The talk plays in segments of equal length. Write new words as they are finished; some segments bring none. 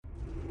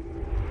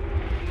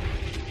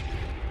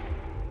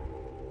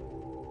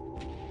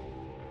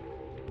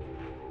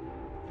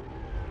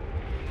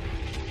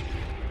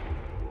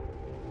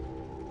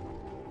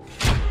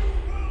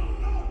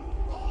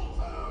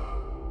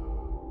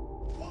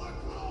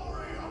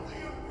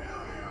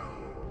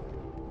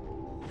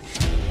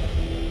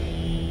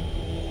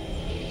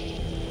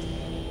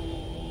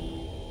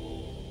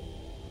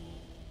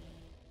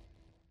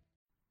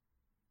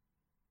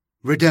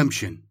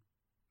Redemption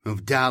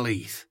of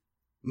Dal'Eth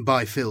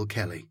by Phil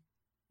Kelly.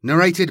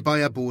 Narrated by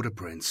a Border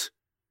Prince.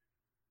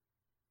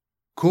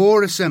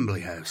 Core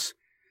Assembly House,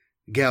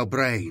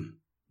 Gelbrain,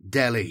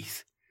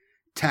 Dal'Eth,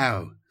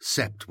 Tau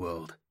Sept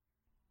World.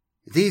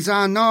 These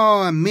are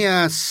no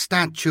mere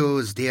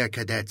statues, dear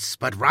cadets,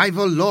 but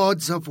rival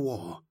lords of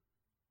war.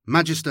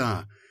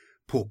 Magister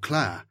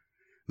Pourclair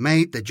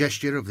made the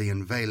gesture of the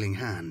unveiling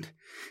hand.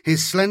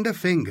 His slender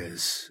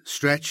fingers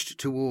stretched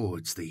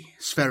towards the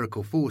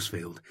spherical force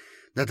field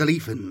that the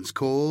Leafans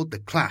called the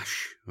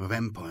Clash of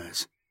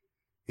Empires.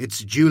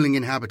 Its dueling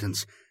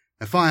inhabitants,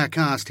 a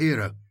fire-cast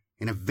hero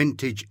in a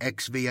vintage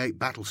XV-8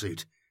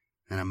 battlesuit,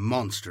 and a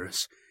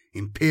monstrous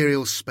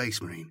Imperial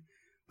Space Marine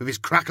with his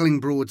crackling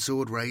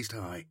broadsword raised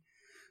high,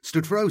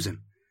 stood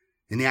frozen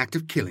in the act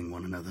of killing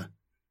one another.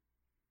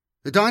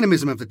 The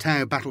dynamism of the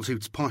Tau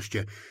battlesuit's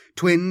posture,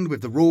 twinned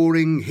with the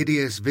roaring,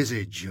 hideous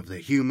visage of the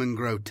human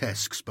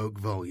grotesque, spoke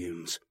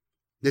volumes.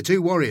 The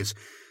two warriors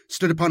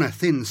stood upon a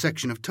thin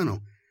section of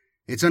tunnel,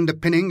 its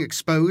underpinning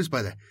exposed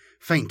by the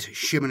faint,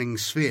 shimmering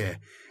sphere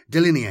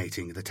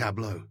delineating the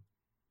tableau.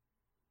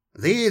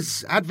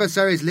 These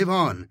adversaries live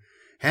on,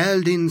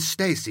 held in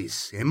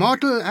stasis,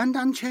 immortal and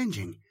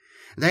unchanging.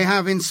 They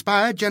have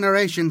inspired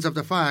generations of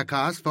the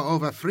Firecast for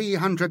over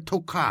 300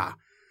 Tok'ra,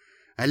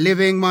 a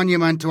living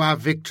monument to our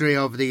victory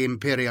over the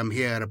Imperium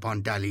here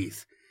upon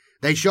Dal'Eth.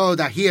 They show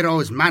the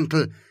hero's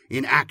mantle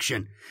in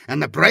action,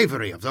 and the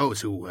bravery of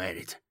those who wear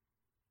it.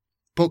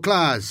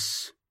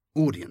 Pourclair's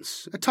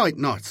audience, a tight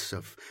knot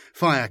of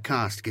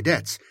Firecast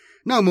cadets,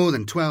 no more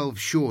than 12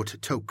 short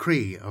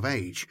Tok'ri of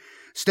age,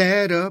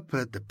 stared up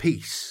at the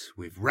piece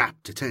with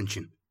rapt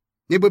attention.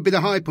 It would be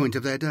the high point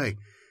of their day,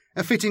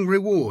 a fitting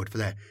reward for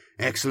their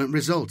excellent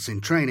results in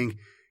training,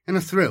 and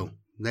a thrill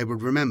they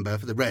would remember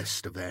for the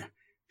rest of their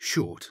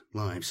short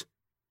lives.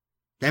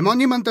 Their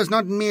monument does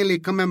not merely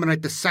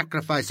commemorate the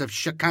sacrifice of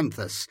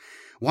Shakanthus,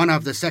 one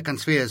of the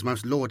Second Sphere's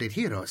most lauded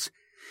heroes.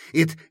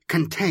 It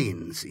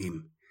contains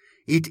him.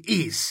 It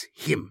is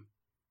him,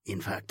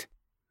 in fact.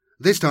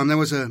 This time there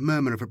was a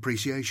murmur of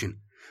appreciation.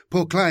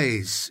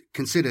 Pourclair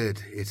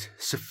considered it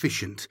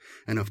sufficient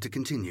enough to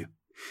continue.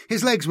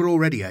 His legs were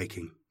already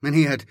aching, and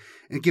he had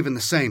given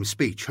the same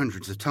speech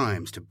hundreds of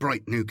times to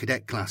bright new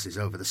cadet classes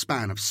over the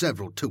span of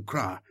several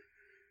Tok'ra.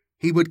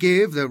 He would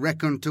give the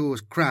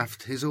raconteur's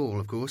craft his all,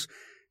 of course.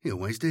 He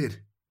always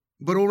did.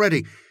 But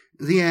already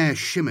the air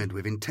shimmered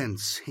with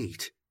intense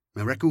heat.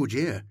 A record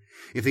year,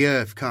 if the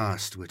Earth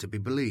cast were to be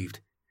believed.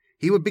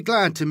 He would be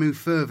glad to move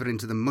further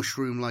into the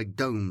mushroom-like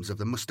domes of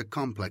the Muster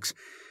Complex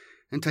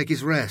and take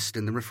his rest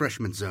in the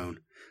refreshment zone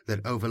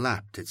that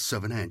overlapped its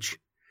southern edge.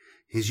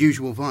 His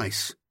usual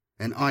vice,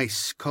 an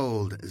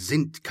ice-cold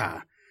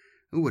Zintka,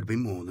 would be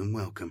more than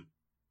welcome.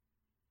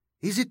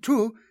 "Is it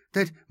true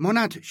that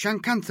Monad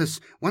Shankanthus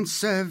once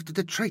served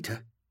the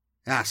traitor?"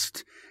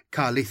 asked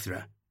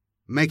Carlithra,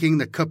 making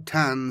the cupped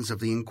hands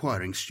of the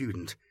inquiring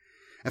student.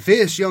 A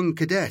fierce young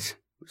cadet.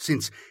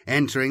 Since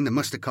entering the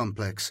muster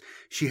complex,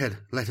 she had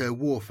let her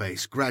war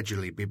face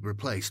gradually be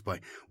replaced by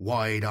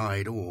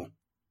wide-eyed awe.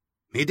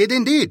 "He did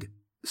indeed,"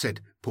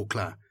 said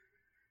Pourclair,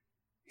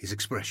 his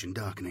expression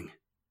darkening.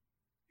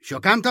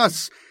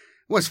 "Shakanthus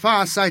was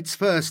Farsight's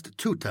first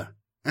tutor,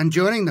 and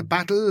during the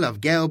Battle of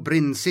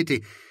Gelbrain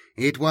City,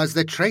 it was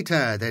the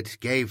traitor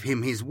that gave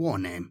him his war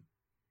name.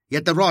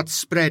 Yet the rot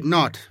spread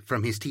not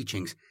from his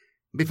teachings.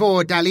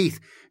 Before Dal'Eth,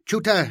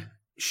 Tutor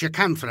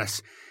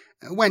Shakanthus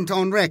went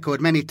on record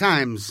many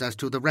times as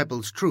to the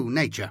rebel's true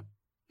nature.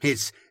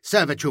 His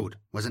servitude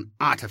was an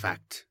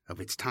artifact of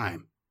its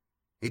time.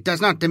 It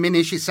does not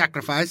diminish his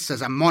sacrifice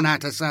as a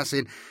Monad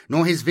assassin,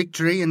 nor his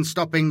victory in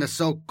stopping the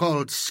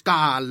so-called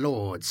Scar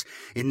Lords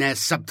in their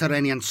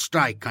subterranean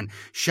strike on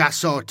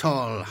Chassor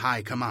Tol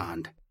High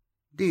Command."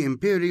 "The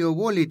Imperial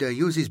war leader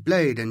uses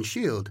blade and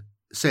shield,"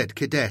 said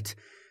Cadet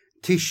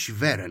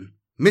Tishveren,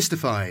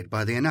 mystified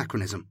by the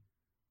anachronism.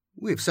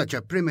 "With such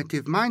a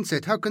primitive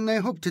mindset, how can they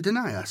hope to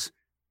deny us?"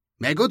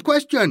 "A good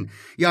question,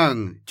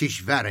 young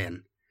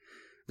Tishveren.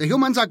 The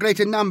humans are great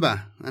in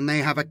number, and they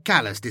have a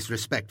callous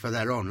disrespect for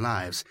their own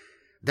lives.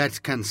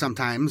 That can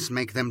sometimes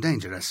make them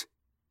dangerous."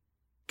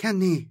 "Can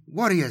the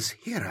warriors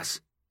hear us?"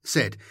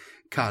 said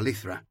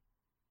Carlithra.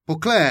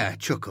 Pourclair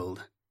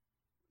chuckled.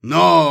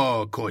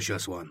 "No,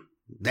 cautious one.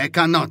 They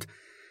cannot.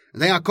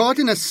 They are caught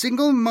in a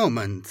single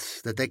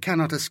moment that they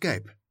cannot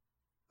escape."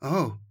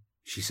 "Oh,"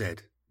 she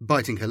said,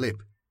 biting her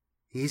lip.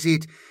 "Is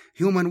it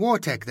human war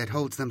tech that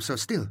holds them so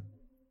still?"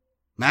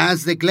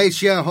 "As the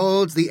glacier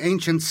holds the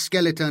ancient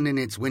skeleton in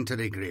its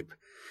wintry grip,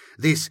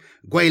 this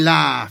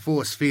Guela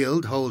force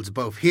field holds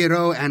both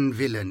hero and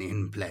villain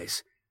in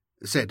place,"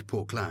 said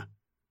Pourclair.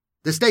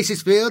 "The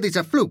stasis field is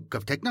a fluke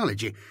of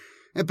technology,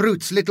 a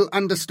brute's little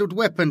understood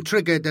weapon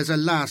triggered as a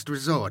last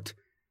resort.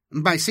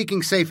 By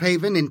seeking safe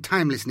haven in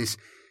timelessness,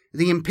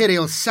 the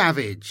Imperial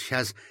savage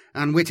has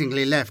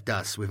unwittingly left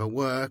us with a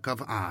work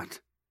of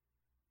art."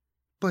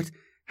 "But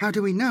how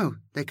do we know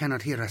they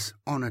cannot hear us,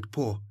 honoured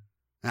Poor?"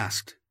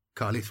 asked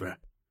Carlithra,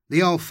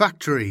 the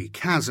olfactory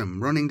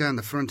chasm running down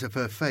the front of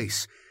her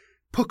face,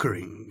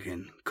 puckering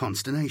in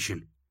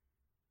consternation.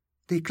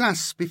 The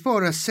class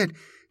before us said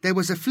there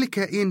was a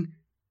flicker in...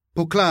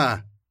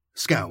 Beauclair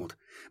scowled,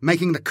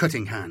 making the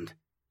cutting hand.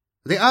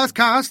 The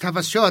Earthcast have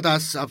assured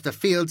us of the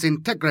field's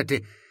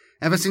integrity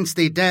ever since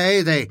the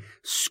day they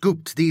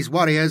scooped these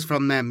warriors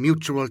from their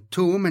mutual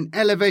tomb and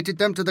elevated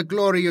them to the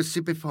glory you see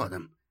before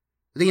them.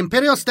 The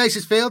Imperial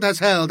Stasis Field has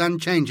held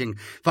unchanging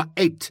for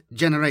 8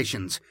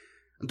 generations.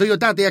 Do you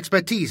doubt the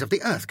expertise of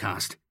the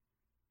Earthcast?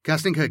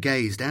 Casting her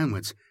gaze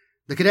downwards,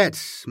 the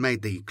cadet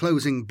made the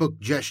closing book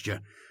gesture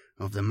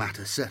of the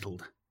matter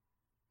settled.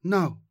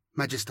 No,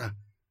 Magister.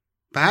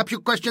 Perhaps you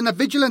question the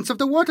vigilance of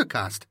the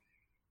Watercast.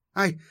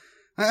 I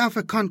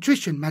offer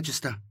contrition,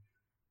 Magister.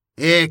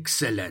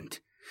 Excellent.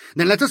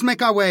 Then let us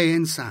make our way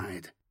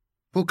inside.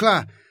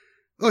 Beauclair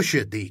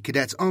ushered the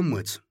cadets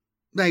onwards.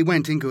 They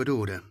went in good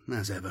order,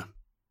 as ever.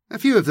 A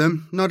few of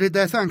them nodded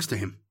their thanks to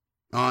him,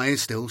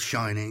 eyes still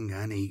shining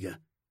and eager.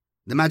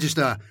 The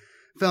Magister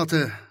felt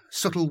a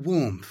subtle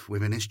warmth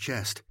within his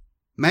chest.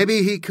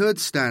 Maybe he could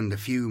stand a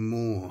few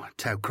more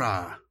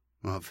Taukra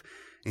of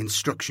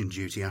instruction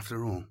duty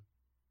after all.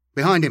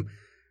 Behind him,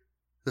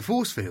 the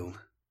force field,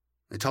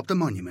 atop the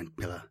monument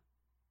pillar,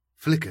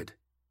 flickered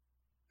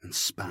and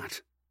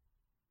spat.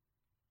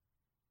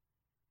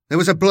 There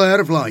was a blur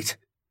of light.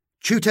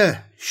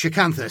 Tutor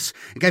Shikanthus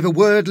gave a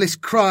wordless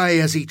cry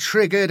as he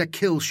triggered a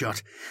kill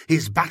shot.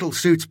 His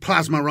battlesuit's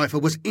plasma rifle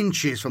was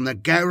inches from the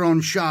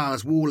Gowron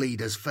Shah's war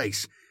leader's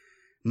face.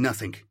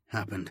 Nothing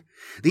happened.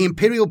 The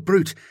Imperial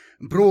brute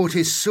brought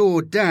his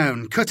sword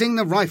down, cutting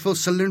the rifle's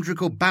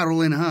cylindrical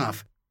barrel in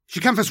half.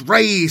 Shikanthus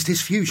raised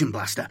his fusion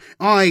blaster,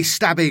 eye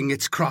stabbing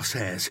its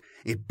crosshairs.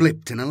 It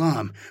blipped in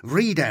alarm.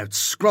 Readout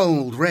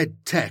scrolled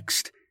red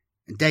text.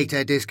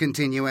 Data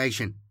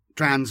discontinuation.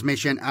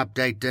 Transmission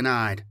update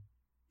denied.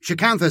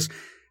 Shikanthus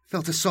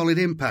felt a solid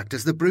impact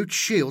as the brute's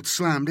shield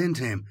slammed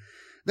into him.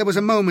 There was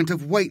a moment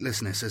of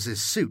weightlessness as his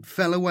suit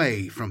fell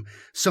away from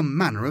some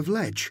manner of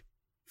ledge.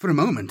 For a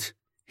moment,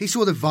 he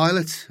saw the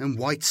violet and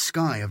white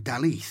sky of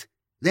Dalith.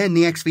 Then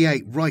the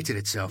XV-8 righted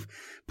itself,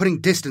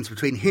 putting distance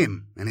between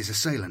him and his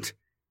assailant.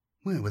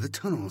 Where were the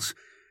tunnels?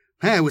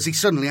 How was he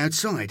suddenly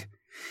outside?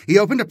 He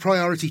opened a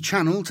priority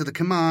channel to the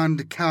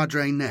command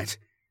cadre net.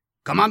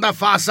 "Commander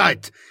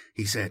Farsight,"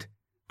 he said.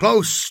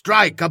 "Close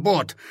strike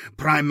abort.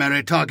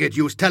 Primary target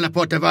use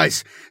teleport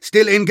device.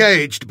 Still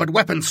engaged, but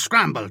weapons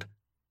scrambled."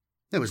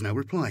 There was no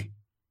reply.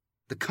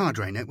 The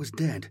cadre net was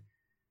dead.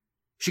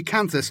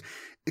 Shikanthus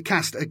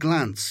cast a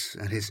glance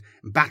at his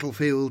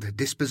battlefield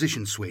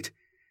disposition suite.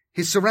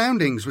 His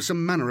surroundings were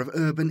some manner of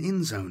urban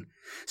inn-zone.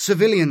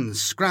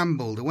 Civilians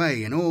scrambled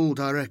away in all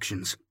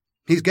directions.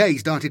 His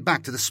gaze darted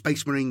back to the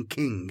Space Marine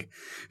King,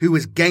 who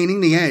was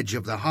gaining the edge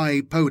of the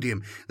high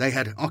podium they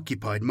had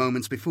occupied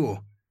moments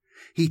before.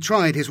 He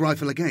tried his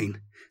rifle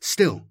again,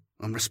 still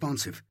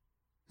unresponsive.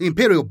 The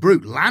Imperial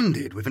brute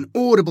landed with an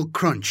audible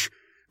crunch,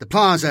 the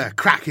plaza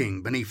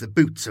cracking beneath the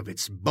boots of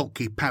its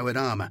bulky powered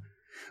armour.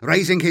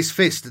 Raising his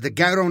fist, the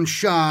Gowron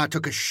Shah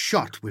took a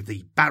shot with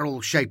the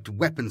barrel-shaped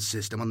weapons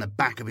system on the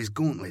back of his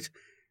gauntlet.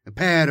 A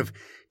pair of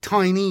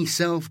tiny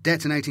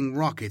self-detonating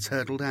rockets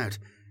hurtled out.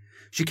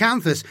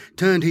 Shikanthus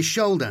turned his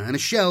shoulder, and a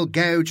shell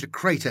gouged a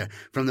crater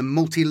from the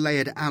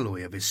multi-layered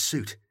alloy of his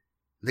suit.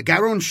 The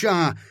Gowron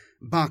Shah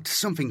barked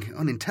something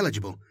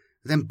unintelligible,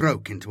 then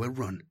broke into a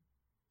run.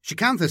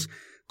 Shikanthus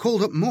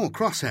called up more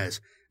crosshairs,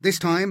 this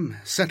time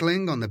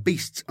settling on the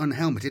beast's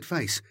unhelmeted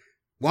face.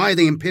 Why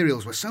the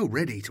Imperials were so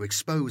ready to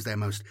expose their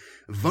most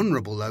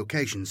vulnerable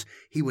locations,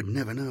 he would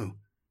never know.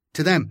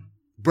 To them,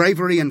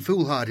 bravery and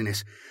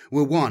foolhardiness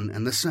were one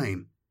and the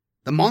same.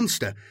 The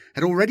monster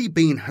had already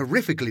been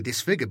horrifically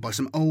disfigured by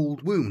some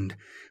old wound,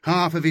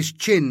 half of his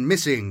chin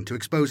missing to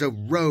expose a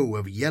row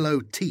of yellow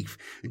teeth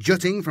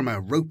jutting from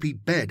a ropey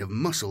bed of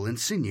muscle and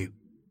sinew.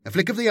 A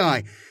flick of the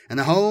eye, and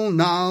the whole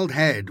gnarled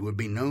head would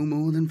be no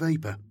more than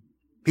vapour.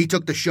 He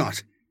took the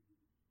shot.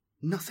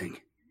 Nothing.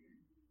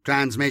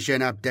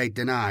 Transmission update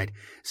denied.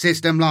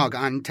 System log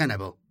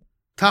untenable.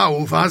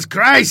 "Tauva's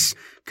Christ!"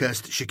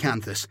 cursed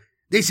Shikanthus.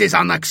 "This is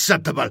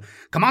unacceptable.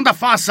 Commander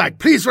Farsight,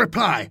 please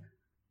reply."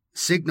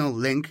 Signal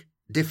link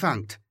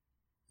defunct.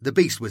 The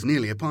beast was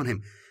nearly upon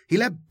him. He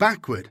leapt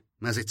backward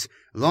as its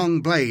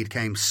long blade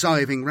came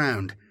scything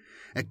round.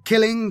 A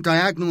killing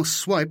diagonal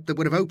swipe that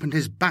would have opened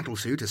his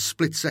battlesuit a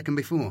split second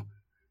before.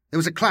 There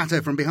was a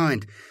clatter from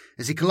behind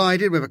as he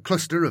collided with a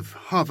cluster of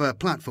hover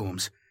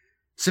platforms.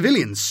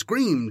 Civilians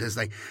screamed as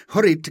they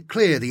hurried to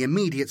clear the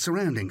immediate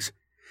surroundings.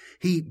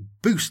 He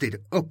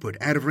boosted upward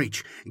out of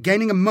reach,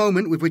 gaining a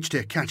moment with which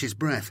to catch his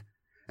breath.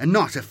 A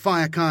knot of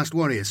Firecast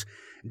warriors,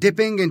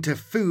 dipping into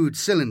food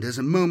cylinders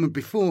a moment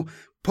before,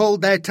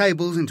 pulled their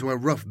tables into a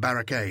rough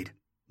barricade.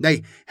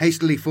 They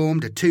hastily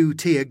formed a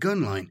 2-tier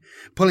gun line,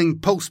 pulling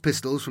pulse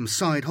pistols from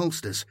side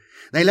holsters.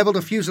 They levelled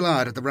a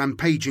fusillade at the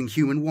rampaging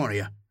human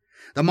warrior.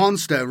 The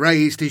monster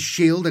raised his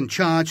shield and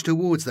charged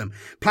towards them,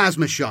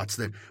 plasma shots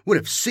that would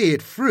have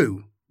seared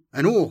through.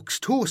 An orc's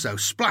torso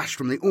splashed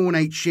from the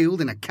ornate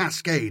shield in a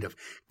cascade of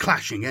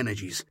clashing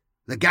energies.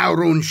 The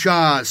Gowron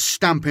Shah's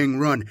stamping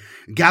run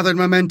gathered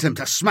momentum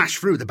to smash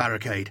through the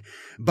barricade,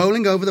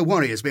 bowling over the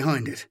warriors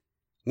behind it.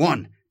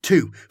 One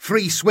 2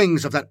 free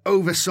swings of that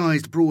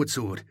oversized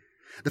broadsword.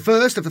 The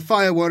first of the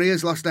fire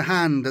warriors lost a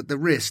hand at the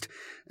wrist,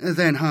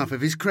 then half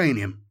of his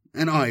cranium.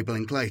 An eye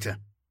blinked later.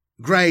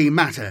 Grey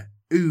matter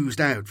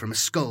oozed out from a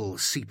skull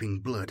seeping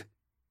blood.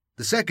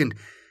 The second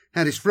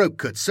had his throat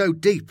cut so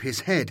deep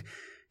his head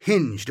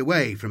hinged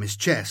away from his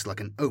chest like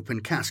an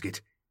open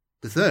casket.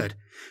 The third,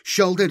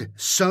 shouldered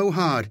so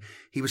hard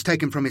he was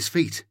taken from his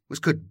feet, was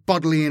cut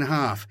bodily in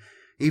half,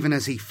 even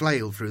as he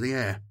flailed through the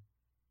air.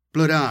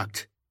 Blood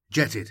arced,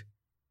 jetted,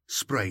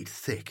 sprayed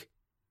thick.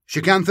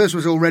 Shakanthus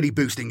was already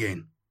boosting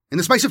in. In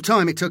the space of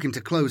time it took him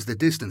to close the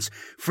distance,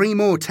 3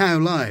 more Tau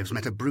lives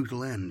met a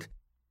brutal end.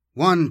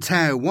 1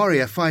 Tau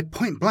warrior fired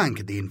point-blank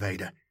at the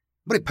invader,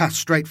 but it passed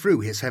straight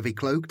through his heavy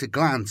cloak to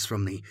glance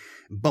from the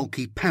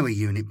bulky power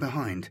unit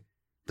behind.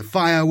 The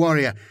fire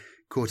warrior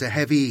caught a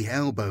heavy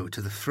elbow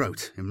to the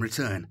throat in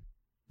return.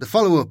 The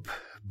follow-up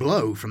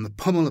blow from the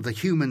pommel of the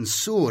human's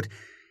sword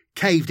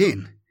caved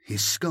in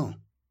his skull.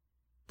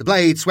 The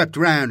blade swept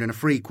round in a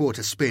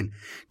 3/4 spin.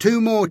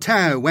 2 more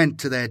Tau went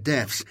to their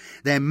deaths,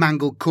 their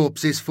mangled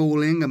corpses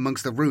falling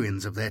amongst the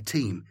ruins of their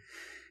team.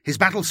 His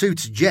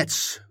battlesuit's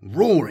jets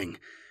roaring,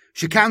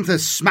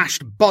 Shakanthus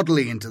smashed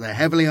bodily into the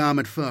heavily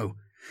armoured foe.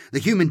 The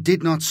human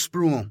did not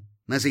sprawl,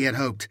 as he had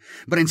hoped,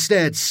 but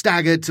instead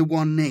staggered to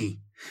one knee.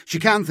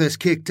 Shakanthus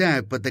kicked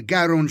out, but the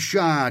Garon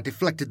Shah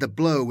deflected the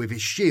blow with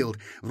his shield,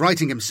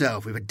 righting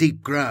himself with a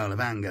deep growl of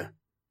anger.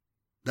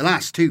 The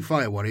last 2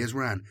 fire warriors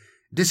ran,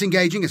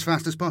 disengaging as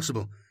fast as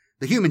possible.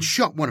 The human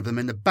shot one of them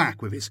in the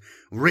back with his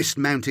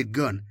wrist-mounted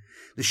gun.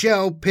 The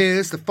shell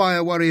pierced the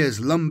fire warrior's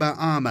lumbar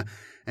armour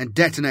and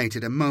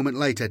detonated a moment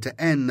later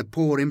to end the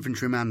poor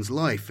infantryman's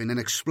life in an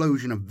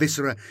explosion of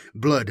viscera,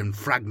 blood and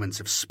fragments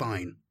of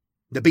spine.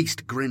 The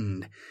beast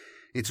grinned,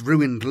 its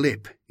ruined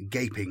lip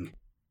gaping.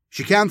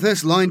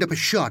 Shakanthus lined up a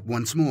shot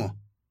once more,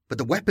 but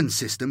the weapon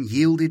system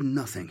yielded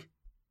nothing.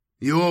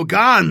 "Your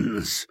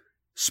guns!"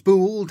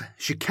 spooled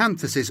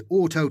Shakanthus's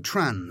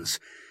auto-trans,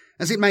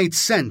 as it made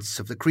sense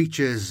of the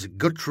creature's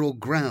guttural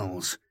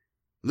growls.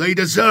 "They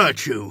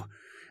desert you.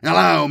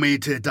 Allow me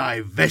to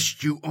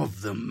divest you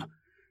of them."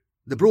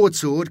 The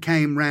broadsword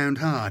came round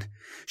hard.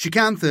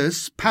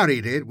 Shakanthus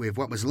parried it with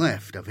what was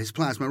left of his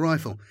plasma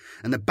rifle,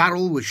 and the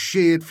barrel was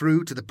sheared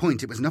through to the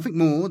point it was nothing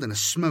more than a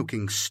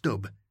smoking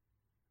stub.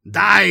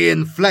 "Die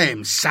in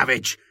flames,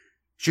 savage!"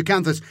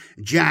 Shakanthus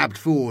jabbed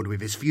forward with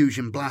his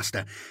fusion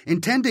blaster,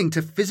 intending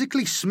to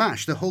physically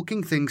smash the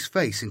hulking thing's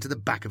face into the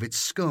back of its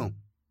skull.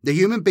 The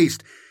human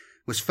beast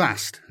was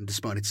fast,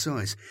 despite its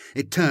size.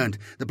 It turned,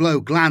 the blow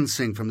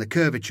glancing from the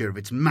curvature of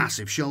its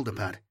massive shoulder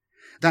pad.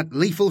 That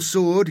lethal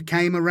sword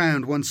came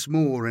around once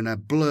more in a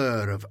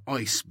blur of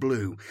ice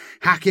blue,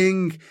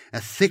 hacking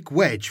a thick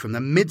wedge from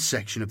the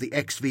midsection of the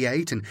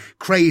XV-8 and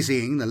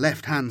crazying the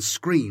left-hand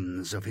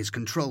screens of his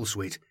control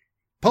suite.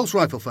 Pulse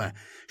rifle fire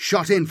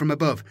shot in from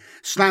above,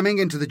 slamming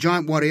into the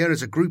giant warrior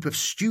as a group of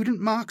student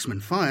marksmen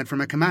fired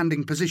from a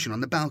commanding position on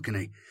the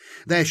balcony.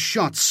 Their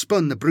shots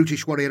spun the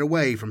brutish warrior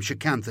away from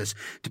Shakanthus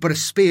to put a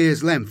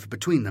spear's length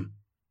between them.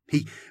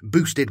 He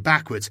boosted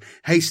backwards,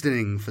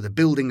 hastening for the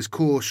building's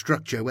core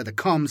structure where the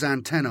comms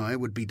antennae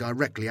would be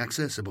directly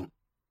accessible.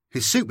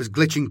 His suit was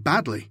glitching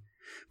badly,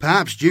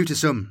 perhaps due to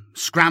some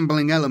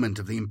scrambling element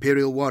of the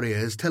Imperial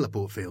warrior's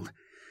teleport field.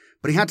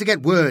 But he had to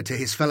get word to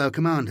his fellow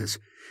commanders.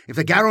 If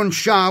the Garon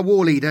Shah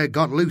war leader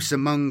got loose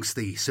amongst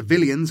the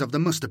civilians of the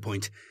muster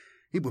point,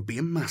 it would be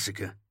a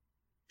massacre.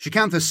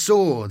 Shakanthus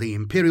saw the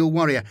Imperial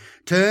warrior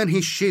turn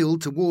his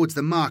shield towards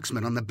the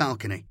marksman on the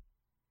balcony,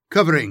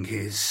 covering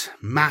his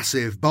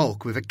massive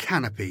bulk with a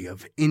canopy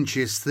of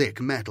inches-thick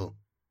metal.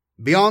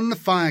 Beyond the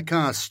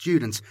fire-cast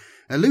students,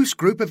 a loose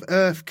group of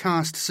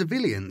earth-cast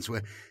civilians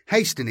were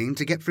hastening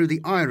to get through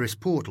the iris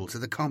portal to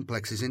the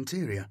complex's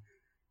interior.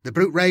 The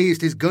brute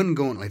raised his gun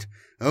gauntlet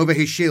over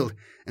his shield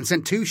and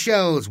sent 2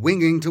 shells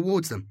winging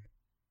towards them.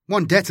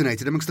 One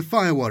detonated amongst the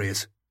fire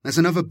warriors, as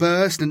another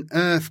burst an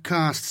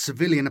earth-cast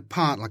civilian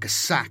apart like a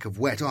sack of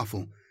wet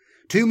offal.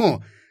 2 more,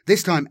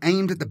 this time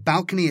aimed at the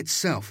balcony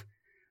itself.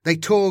 They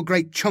tore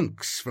great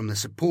chunks from the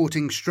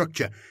supporting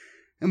structure,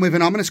 and with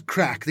an ominous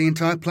crack the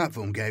entire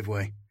platform gave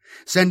way,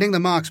 sending the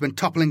marksman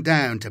toppling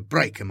down to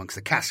break amongst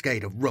the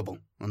cascade of rubble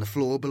on the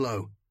floor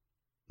below.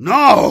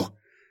 "No!"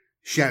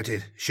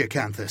 shouted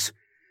Shakanthus,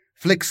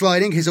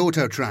 flick-sliding his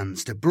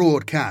autotrans to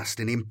broadcast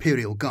in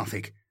Imperial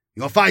Gothic.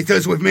 "Your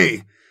fighters with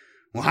me,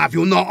 or have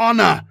you no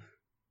honour?"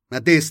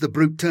 At this the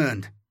brute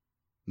turned.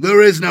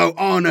 "There is no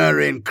honour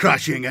in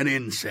crushing an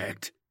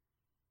insect."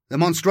 The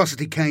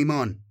monstrosity came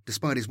on,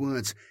 despite his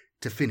words,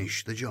 to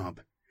finish the job.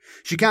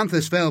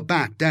 Shakanthus fell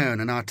back down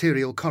an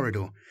arterial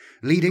corridor,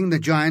 leading the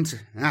giant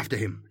after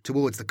him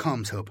towards the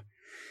comms hub.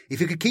 If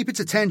he could keep its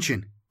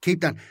attention,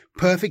 keep that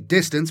perfect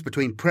distance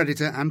between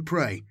predator and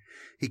prey,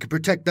 he could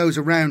protect those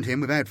around him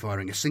without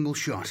firing a single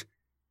shot.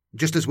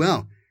 Just as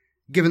well,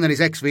 given that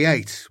his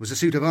XV-8 was a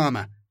suit of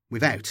armour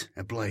without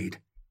a blade.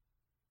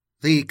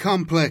 The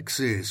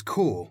complex's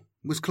core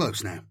was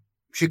close now.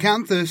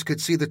 Shakanthus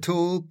could see the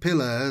tall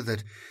pillar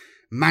that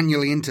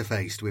manually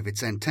interfaced with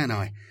its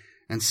antennae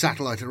and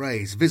satellite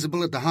arrays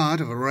visible at the heart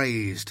of a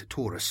raised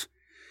torus.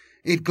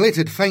 It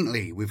glittered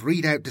faintly with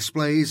readout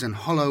displays and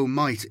hollow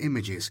mite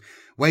images,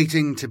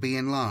 waiting to be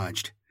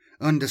enlarged,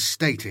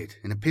 understated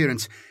in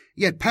appearance,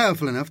 yet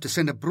powerful enough to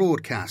send a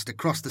broadcast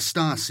across the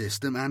star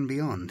system and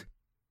beyond.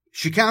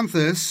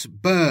 Shikanthus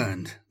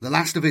burned the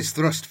last of his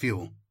thrust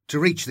fuel to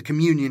reach the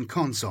communion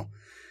console,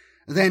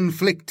 then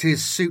flicked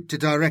his suit to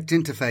direct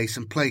interface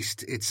and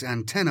placed its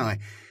antennae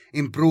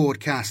in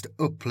broadcast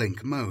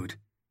uplink mode.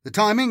 The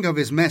timing of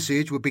his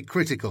message would be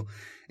critical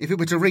if it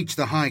were to reach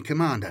the High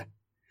Commander.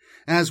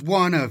 As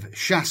one of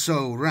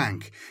Chasseau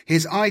rank,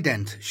 his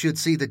ident should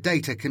see the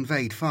data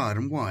conveyed far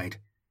and wide.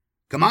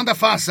 Commander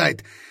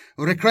Farsight,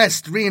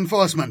 request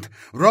reinforcement.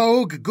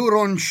 Rogue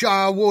Gurun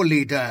Shah war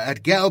leader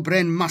at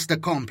Gelbren Muster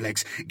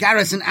Complex.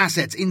 Garrison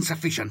assets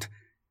insufficient.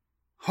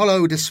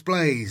 Hollow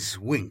displays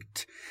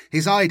winked,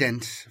 his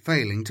ident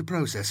failing to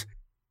process.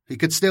 He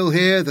could still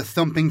hear the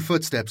thumping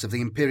footsteps of the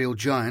Imperial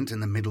giant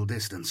in the middle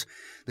distance,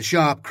 the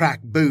sharp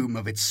crack boom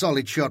of its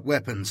solid-shot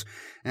weapons,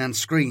 and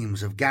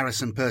screams of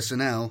garrison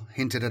personnel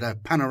hinted at a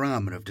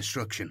panorama of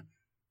destruction.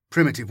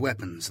 Primitive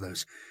weapons,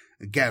 those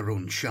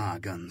Garun Shah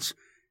guns.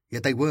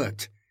 Yet they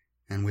worked,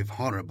 and with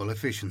horrible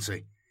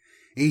efficiency.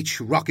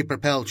 Each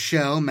rocket-propelled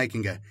shell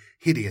making a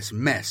hideous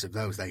mess of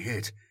those they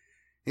hit.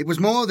 It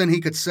was more than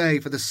he could say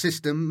for the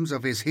systems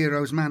of his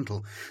hero's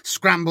mantle,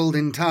 scrambled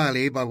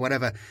entirely by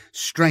whatever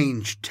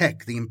strange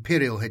tech the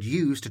Imperial had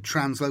used to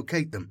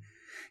translocate them.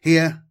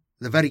 Here,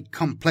 the very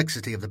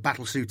complexity of the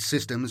battlesuit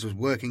systems was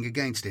working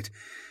against it,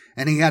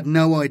 and he had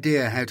no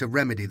idea how to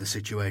remedy the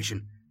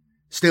situation.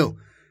 Still,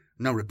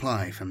 no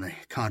reply from the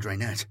cadre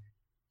net.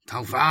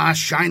 "Tauvar,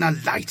 shine a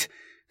light,"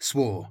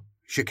 swore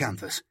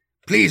Shikanthus.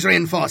 "Please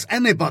reinforce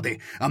anybody.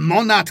 A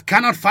monad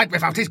cannot fight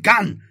without his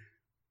gun."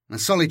 A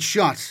solid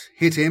shot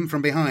hit him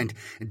from behind,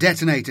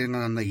 detonating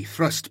on the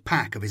thrust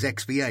pack of his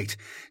XV-8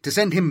 to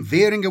send him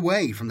veering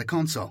away from the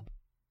console.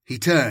 He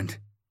turned,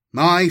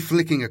 eye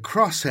flicking a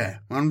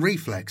crosshair on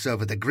reflex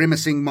over the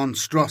grimacing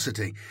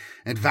monstrosity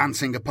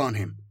advancing upon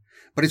him.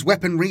 But his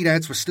weapon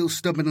readouts were still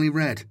stubbornly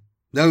red.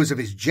 Those of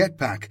his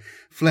jetpack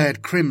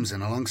flared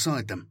crimson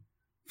alongside them.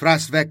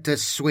 Thrust vector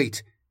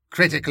sweet,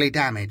 critically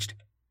damaged.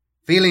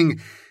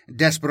 Feeling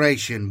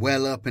desperation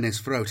well up in his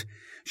throat,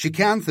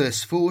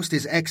 Shikanthus forced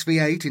his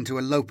XV-8 into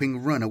a loping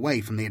run away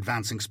from the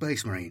advancing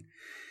Space Marine.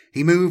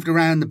 He moved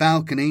around the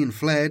balcony and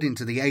fled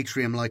into the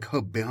atrium-like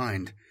hub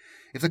behind.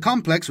 If the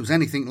complex was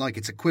anything like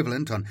its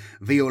equivalent on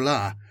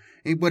Viola,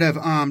 it would have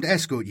armed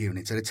escort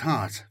units at its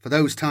heart for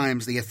those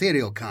times the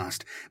ethereal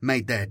caste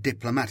made their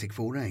diplomatic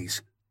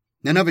forays.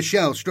 Another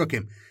shell struck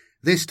him,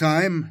 this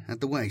time at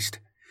the waist.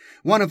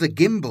 One of the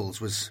gimbals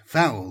was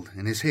fouled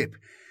in his hip.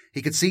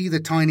 He could see the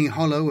tiny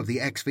hollow of the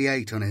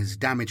XV-8 on his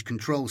damage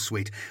control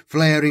suite,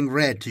 flaring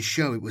red to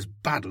show it was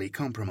badly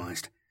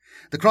compromised.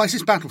 The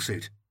crisis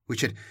battlesuit,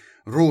 which had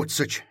wrought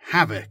such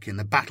havoc in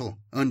the battle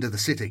under the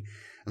city,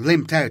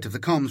 limped out of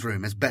the comms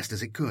room as best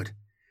as it could.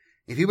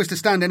 If he was to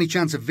stand any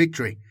chance of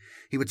victory,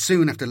 he would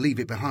soon have to leave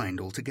it behind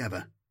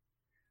altogether.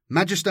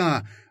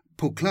 Magister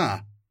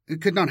Poukla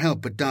could not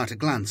help but dart a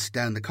glance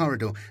down the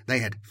corridor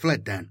they had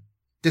fled down,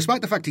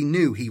 despite the fact he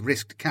knew he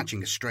risked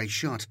catching a stray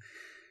shot.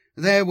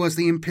 There was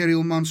the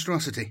Imperial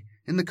monstrosity,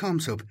 in the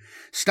comms hub,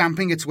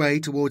 stamping its way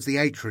towards the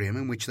atrium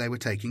in which they were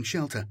taking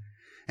shelter.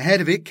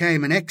 Ahead of it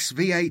came an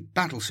XV-8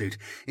 battlesuit,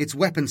 its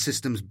weapon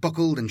systems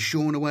buckled and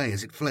shorn away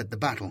as it fled the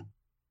battle.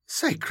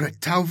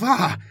 "Sacred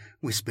Tauvar,"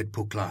 whispered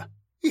Poukla.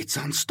 "It's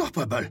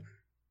unstoppable."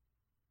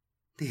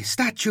 "The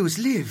statues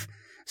live,"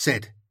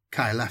 said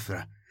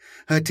Kailathra,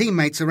 her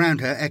teammates around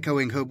her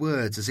echoing her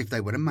words as if they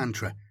were a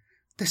mantra.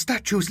 "The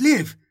statues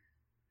live."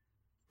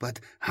 "But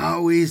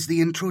how is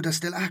the intruder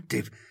still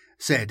active?"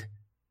 said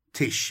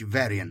Tish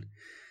Varian.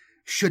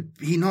 "Should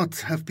he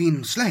not have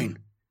been slain?"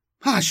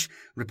 "Hush,"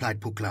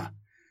 replied Poukla.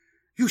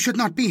 "You should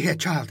not be here,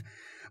 child.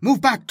 Move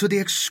back to the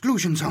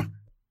exclusion zone."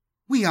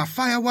 "We are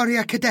Fire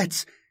Warrior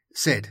cadets,"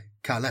 said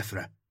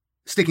Kailathra,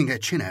 sticking her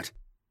chin out.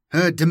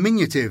 Her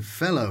diminutive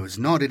fellows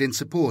nodded in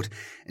support,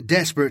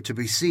 desperate to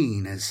be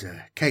seen as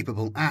a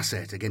capable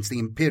asset against the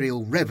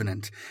Imperial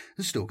Revenant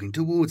stalking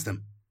towards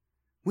them.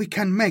 "We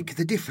can make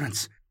the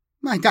difference.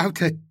 I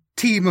doubt a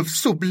team of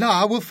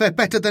Subla will fare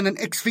better than an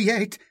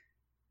XV-8.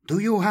 Do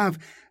you have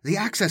the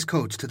access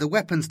codes to the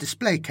weapons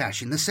display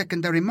cache in the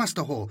secondary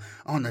muster hall,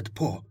 Honoured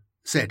Paw?"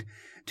 said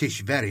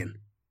Tish Varian.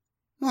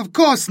 "Of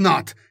course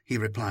not," he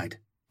replied,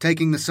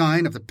 taking the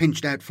sign of the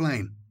pinched-out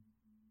flame.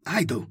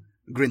 "I do,"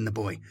 grinned the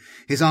boy,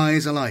 his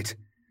eyes alight.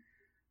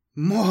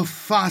 "More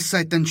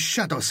farsight than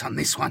shadows on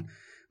this one,"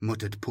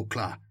 muttered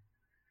Poukla.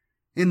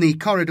 In the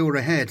corridor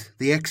ahead,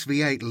 the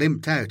XV-8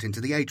 limped out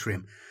into the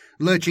atrium,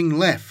 lurching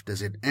left as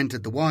it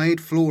entered the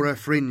wide,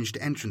 flora-fringed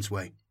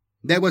entranceway.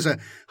 There was a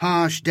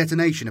harsh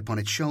detonation upon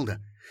its shoulder.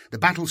 The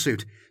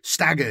battlesuit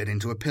staggered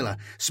into a pillar,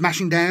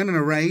 smashing down an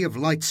array of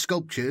light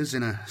sculptures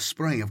in a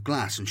spray of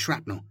glass and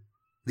shrapnel.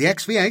 The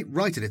XV-8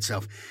 righted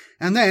itself,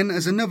 and then,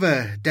 as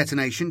another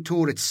detonation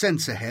tore its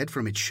sensor head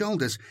from its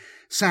shoulders,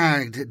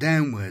 sagged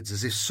downwards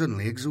as if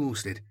suddenly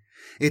exhausted.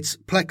 Its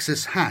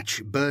plexus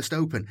hatch burst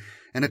open,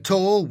 and a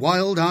tall,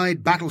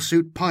 wild-eyed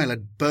battlesuit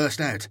pilot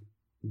burst out.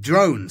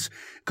 Drones,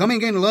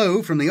 coming in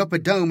low from the upper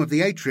dome of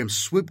the atrium,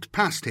 swooped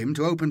past him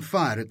to open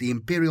fire at the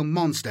Imperial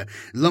monster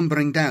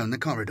lumbering down the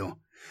corridor.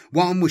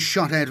 One was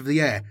shot out of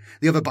the air,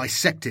 the other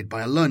bisected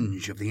by a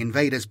lunge of the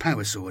invader's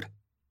power sword.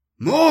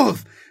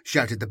 "Move!"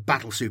 shouted the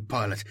battlesuit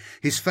pilot,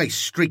 his face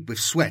streaked with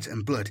sweat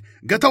and blood.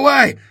 "Get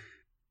away!"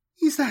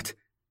 Is that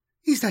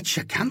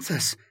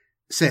Shakanthus?"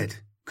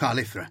 said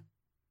Carlithra.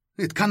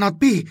 "It cannot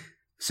be,"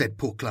 said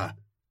Pourclaire.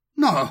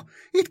 "No,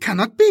 it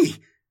cannot be."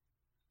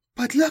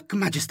 "But look,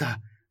 Magister,"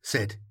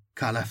 said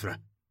Carlithra.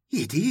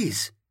 "It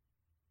is."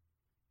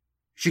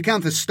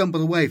 Shakanthus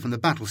stumbled away from the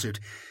battlesuit,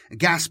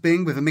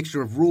 gasping with a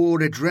mixture of raw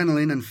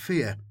adrenaline and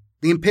fear.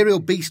 The Imperial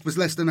beast was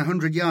less than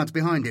 100 yards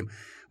behind him.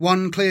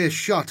 One clear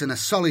shot and a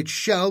solid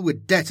shell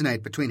would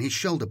detonate between his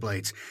shoulder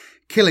blades,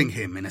 killing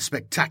him in a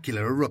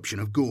spectacular eruption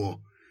of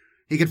gore.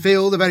 He could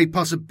feel the very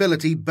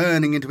possibility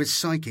burning into his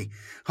psyche,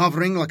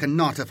 hovering like a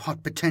knot of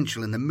hot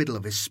potential in the middle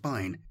of his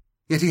spine.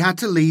 Yet he had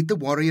to lead the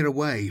warrior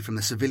away from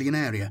the civilian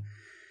area,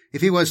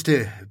 if he was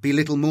to be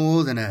little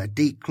more than a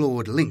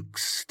declawed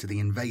lynx to the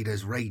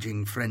invader's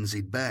raging,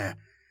 frenzied bear.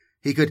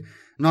 He could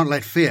not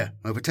let fear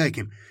overtake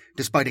him,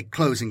 despite it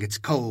closing its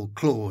cold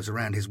claws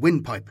around his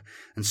windpipe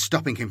and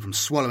stopping him from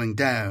swallowing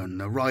down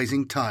a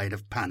rising tide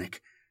of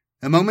panic.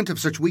 A moment of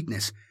such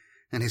weakness,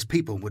 and his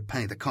people would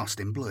pay the cost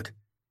in blood.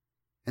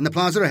 In the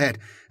plaza ahead,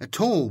 a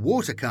tall,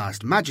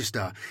 water-caste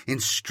magister in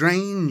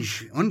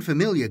strange,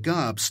 unfamiliar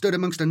garb stood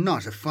amongst a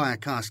knot of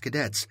fire-caste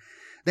cadets.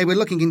 They were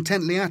looking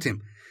intently at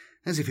him,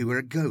 as if he were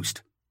a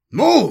ghost.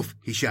 "Move!"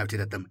 he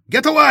shouted at them.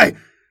 "Get away!"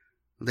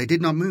 They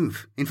did not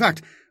move. In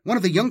fact, one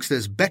of the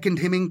youngsters beckoned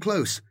him in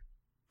close.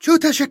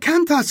 "Chuta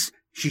Shakanthus!"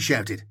 she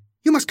shouted.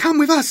 "You must come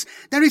with us!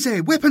 There is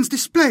a weapons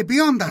display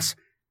beyond us!"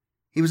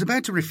 He was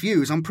about to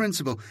refuse on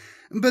principle,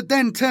 but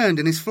then turned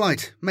in his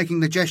flight,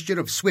 making the gesture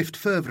of swift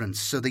fervorance,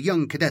 so the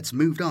young cadets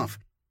moved off.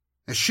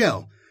 A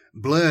shell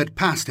blurred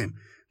past him,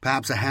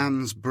 perhaps a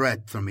hand's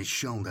breadth from his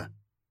shoulder.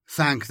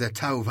 Thank the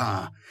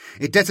Tauvar.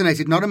 It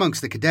detonated not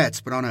amongst the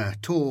cadets, but on a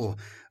tall,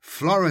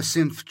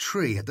 florasynth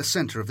tree at the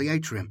centre of the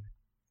atrium.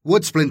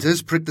 Wood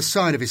splinters pricked the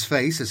side of his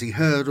face as he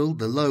hurled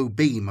the low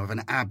beam of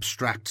an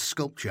abstract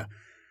sculpture.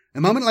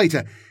 A moment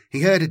later,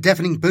 he heard a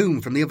deafening boom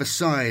from the other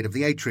side of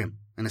the atrium,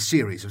 and a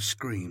series of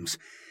screams.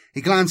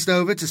 He glanced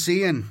over to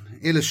see an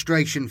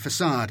illustration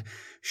facade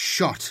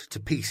shot to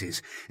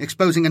pieces,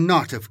 exposing a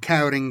knot of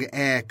cowering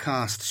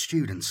air-caste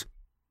students.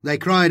 They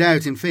cried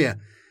out in fear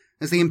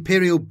as the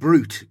Imperial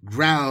brute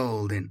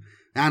growled in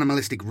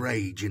animalistic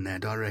rage in their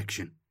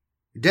direction.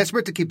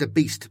 Desperate to keep the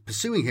beast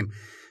pursuing him,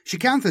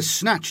 Shakanthus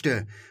snatched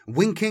a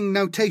winking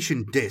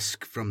notation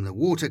disc from the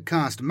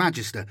water-caste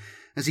magister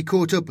as he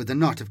caught up with the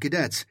knot of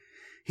cadets.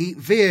 He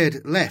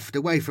veered left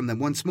away from them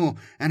once more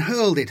and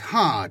hurled it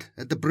hard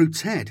at the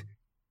brute's head.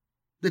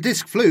 The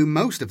disc flew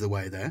most of the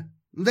way there,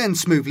 then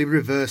smoothly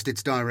reversed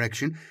its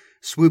direction,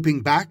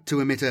 swooping back to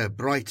emit a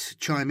bright,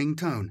 chiming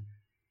tone.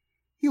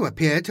 "You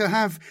appear to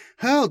have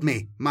hurled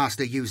me,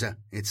 Master User,"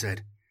 it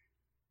said.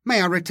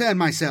 "May I return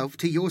myself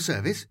to your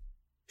service?"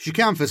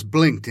 Shakanthus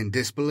blinked in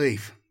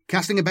disbelief,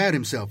 casting about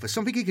himself for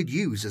something he could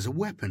use as a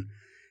weapon.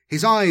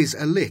 His eyes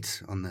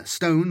alit on the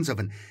stones of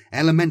an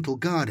elemental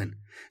garden.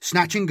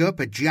 Snatching up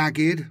a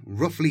jagged,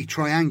 roughly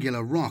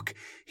triangular rock,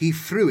 he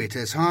threw it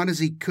as hard as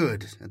he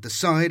could at the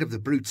side of the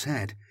brute's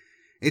head.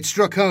 It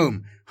struck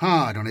home,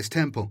 hard on his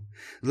temple,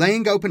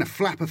 laying open a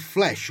flap of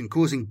flesh and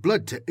causing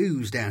blood to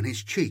ooze down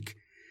his cheek.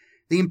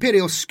 The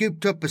Imperial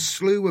scooped up a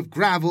slew of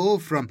gravel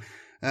from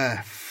a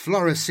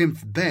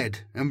florasynth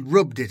bed and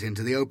rubbed it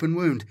into the open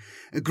wound,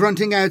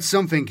 grunting out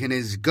something in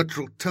his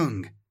guttural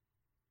tongue.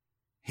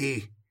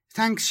 "He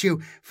thanks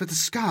you for the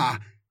scar,"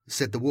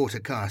 said the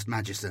water-caste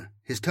magister,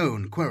 his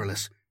tone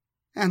querulous,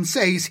 "and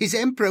says his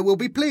emperor will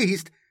be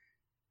pleased."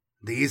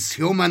 "These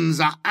humans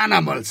are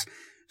animals,"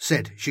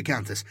 said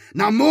Shakanthus.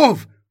 "Now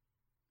move!"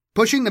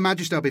 Pushing the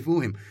magister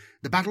before him,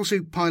 the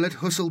battlesuit pilot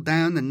hustled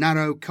down the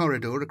narrow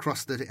corridor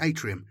across the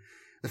atrium,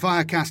 the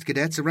fire-caste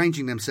cadets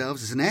arranging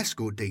themselves as an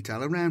escort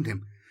detail around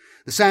him.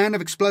 The sound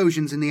of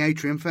explosions in the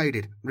atrium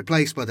faded,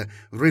 replaced by the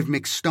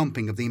rhythmic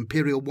stomping of the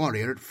Imperial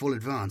warrior at full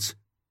advance.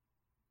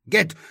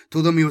 "Get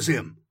to the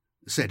museum,"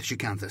 said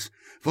Shakanthus.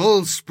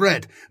 "Full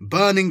spread,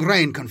 burning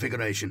rain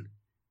configuration."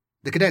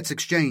 The cadets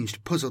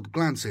exchanged puzzled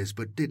glances,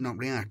 but did not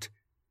react.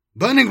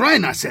 "Burning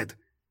rain, I said."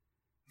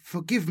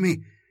 "Forgive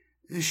me,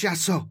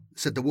 Chassot,"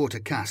 said the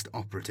water-caste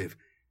operative.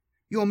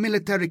 "Your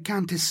military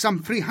count is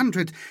some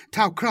 300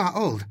 Taukra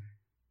old."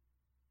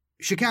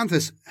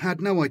 Shakanthus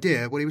had no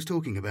idea what he was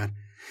talking about.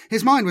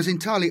 His mind was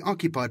entirely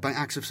occupied by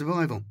acts of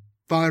survival,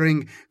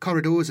 firing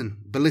corridors and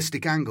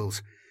ballistic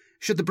angles.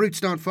 Should the brute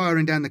start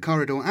firing down the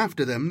corridor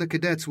after them, the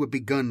cadets would be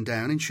gunned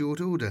down in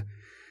short order.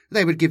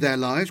 They would give their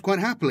lives quite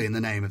happily in the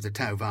name of the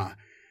Tauvar,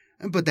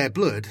 but their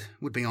blood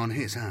would be on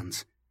his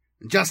hands.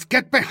 "Just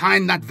get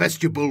behind that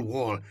vestibule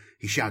wall,"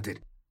 he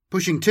shouted,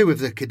 pushing two of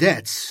the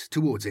cadets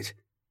towards it.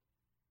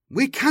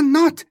 "We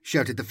cannot,"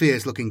 shouted the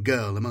fierce-looking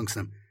girl amongst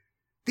them.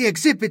 "The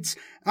exhibits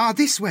are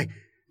this way.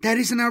 There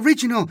is an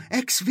original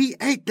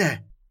XV8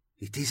 there."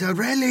 "It is a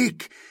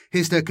relic,"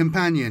 hissed her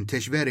companion,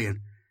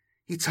 Teshverian.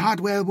 Its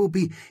hardware will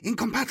be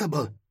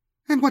incompatible.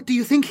 And what do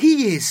you think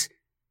he is?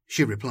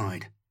 She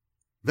replied.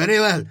 Very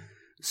well,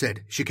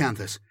 said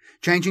Shikanthus,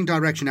 changing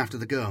direction after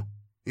the girl.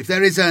 If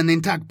there is an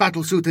intact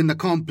battlesuit in the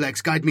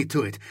complex, guide me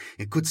to it.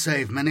 It could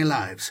save many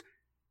lives.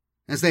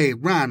 As they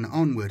ran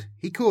onward,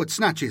 he caught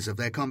snatches of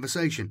their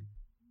conversation.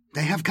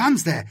 They have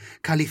guns there,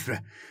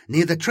 Calithra,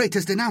 near the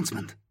traitor's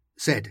denouncement,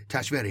 said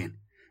Tashverian,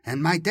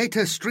 and my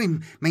data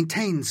stream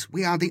maintains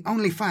we are the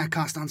only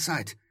firecast on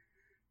site.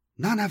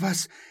 None of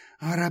us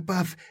are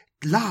above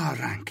La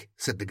rank,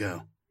 said the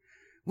girl.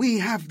 We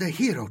have the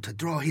hero to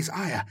draw his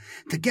ire.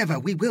 Together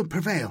we will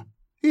prevail.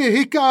 Here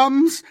he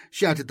comes,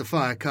 shouted the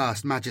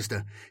firecast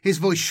magister, his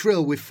voice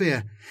shrill with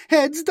fear.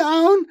 Heads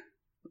down!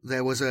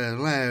 There was a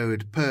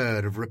loud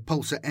purr of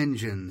repulsor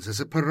engines as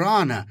a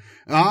piranha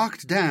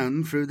arced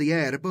down through the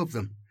air above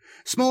them.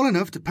 Small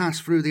enough to pass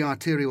through the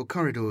arterial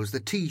corridors, the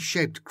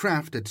T-shaped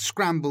craft had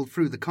scrambled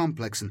through the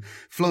complex and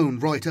flown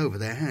right over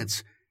their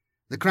heads.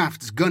 The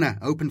craft's gunner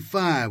opened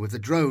fire with the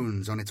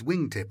drones on its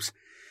wingtips.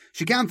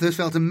 Shikanthus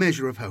felt a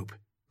measure of hope.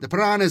 The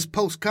piranha's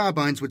pulse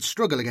carbines would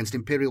struggle against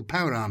Imperial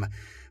power armor,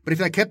 but if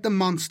they kept the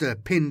monster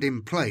pinned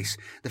in place,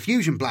 the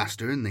fusion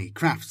blaster in the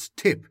craft's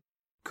tip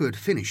could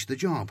finish the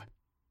job.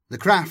 The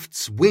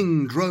craft's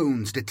winged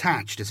drones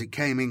detached as it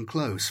came in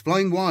close,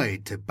 flying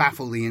wide to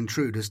baffle the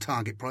intruder's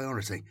target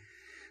priority.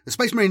 The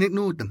Space Marine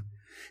ignored them.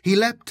 He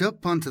leapt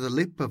up onto the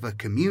lip of a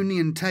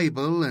communion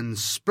table and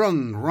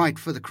sprung right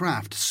for the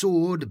craft,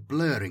 sword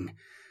blurring.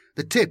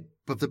 The tip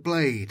of the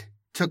blade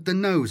took the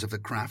nose of the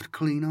craft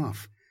clean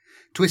off.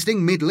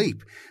 Twisting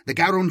mid-leap, the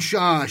Garon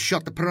Shah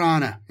shot the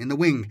piranha in the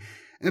wing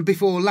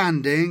before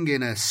landing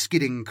in a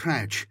skidding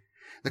crouch.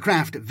 The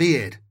craft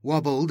veered,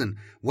 wobbled, and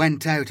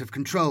went out of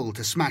control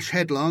to smash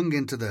headlong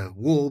into the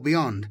wall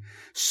beyond,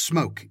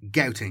 smoke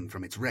gouting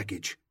from its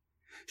wreckage.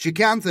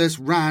 Shikanthus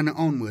ran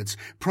onwards,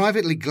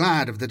 privately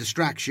glad of the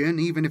distraction,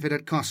 even if it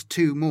had cost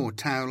 2 more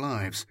Tau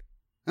lives.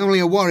 Only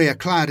a warrior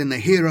clad in the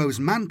hero's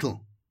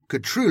mantle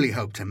could truly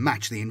hope to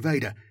match the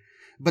invader,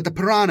 but the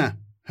piranha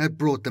had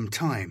brought them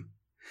time.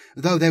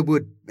 Though there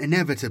would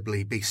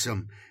inevitably be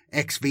some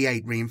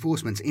XV-8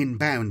 reinforcements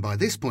inbound by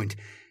this point,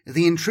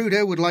 the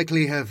intruder would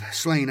likely have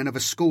slain another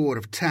score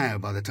of Tau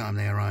by the time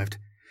they arrived.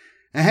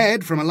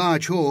 Ahead, from a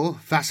large hall,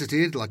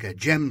 faceted like a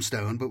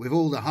gemstone but with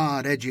all the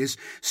hard edges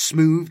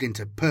smoothed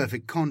into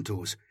perfect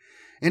contours.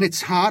 In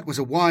its heart was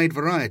a wide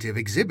variety of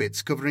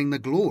exhibits covering the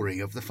glory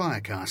of the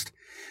Firecast.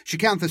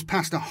 Shikanthus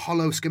passed a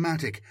hollow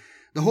schematic.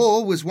 The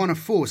hall was one of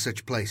 4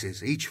 such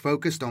places, each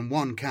focused on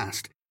one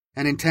cast,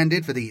 and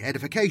intended for the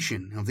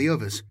edification of the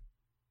others.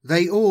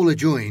 They all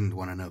adjoined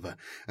one another,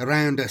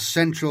 around a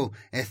central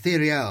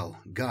ethereal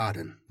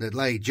garden that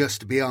lay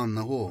just beyond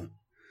the hall.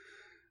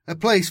 A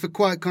place for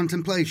quiet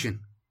contemplation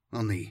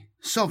on the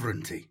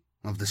sovereignty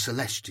of the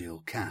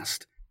celestial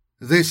caste.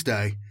 This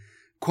day,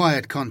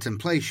 quiet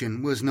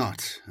contemplation was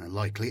not a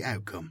likely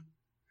outcome.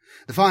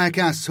 The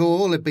Firecast's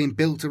hall had been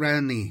built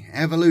around the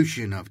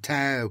evolution of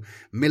Tau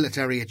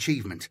military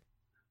achievement.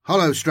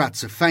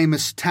 Holostrats of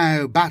famous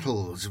Tau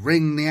battles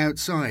ring the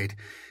outside,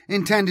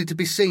 intended to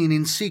be seen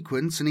in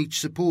sequence and each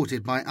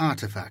supported by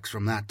artefacts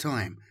from that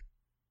time.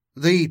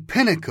 The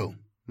pinnacle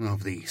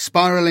of the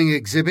spiralling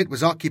exhibit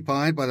was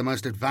occupied by the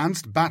most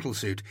advanced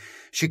battlesuit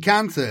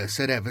Shikanthus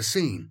had ever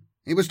seen.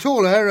 It was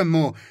taller and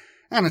more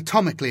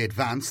anatomically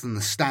advanced than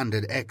the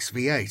standard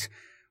XV-8,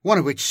 one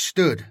of which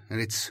stood at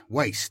its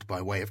waist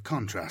by way of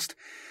contrast,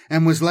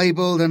 and was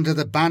labelled under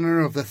the banner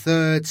of the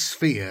Third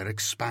Sphere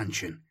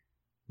Expansion.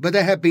 But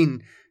there had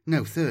been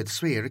no Third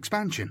Sphere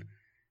Expansion.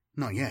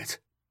 Not yet.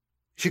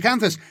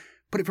 Shikanthus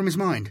put it from his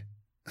mind.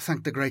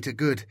 Thank the greater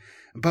good.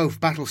 Both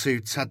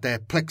battlesuits had their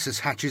plexus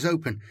hatches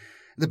open,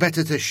 the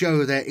better to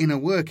show their inner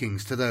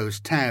workings to those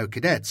Tau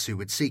cadets who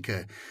would seek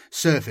a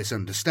surface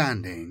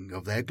understanding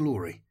of their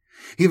glory.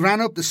 He ran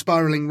up the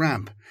spiralling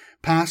ramp,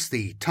 past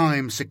the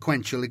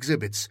time-sequential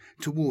exhibits,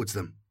 towards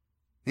them.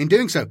 In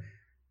doing so,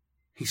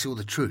 he saw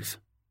the truth.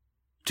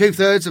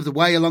 2/3 of the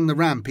way along the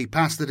ramp he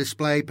passed the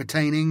display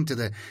pertaining to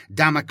the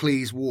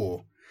Damocles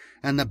War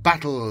and the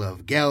Battle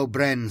of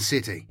Gelbren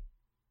City.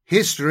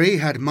 History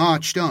had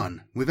marched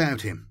on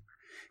without him.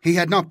 He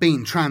had not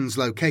been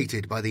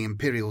translocated by the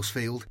Imperial's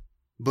field,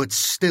 but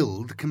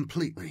stilled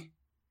completely.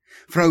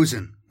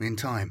 Frozen in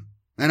time,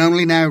 and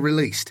only now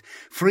released,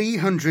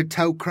 300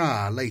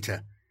 Taukra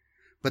later.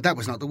 But that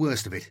was not the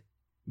worst of it.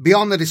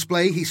 Beyond the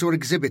display he saw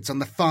exhibits on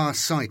the Far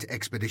Sight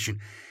expedition,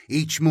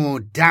 each more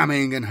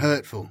damning and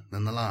hurtful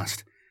than the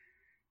last.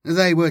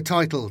 They were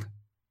titled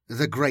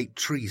The Great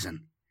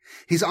Treason.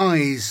 His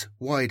eyes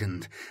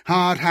widened,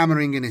 hard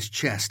hammering in his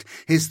chest.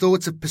 His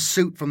thoughts of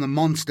pursuit from the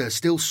monster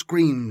still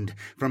screamed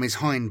from his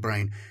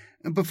hindbrain,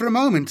 but for a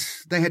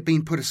moment they had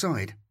been put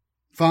aside.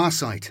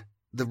 Farsight,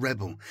 the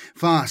rebel.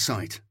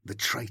 Farsight, the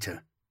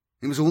traitor.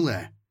 It was all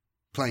there,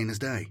 plain as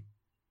day.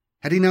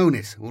 Had he known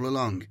it all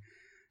along?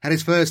 Had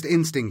his first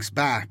instincts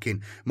back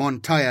in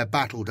Montaya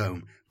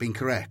Battledome been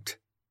correct?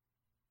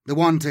 The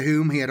one to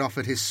whom he had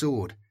offered his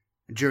sword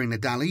during the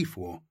Dalif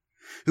War,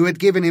 who had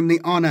given him the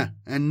honour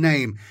and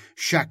name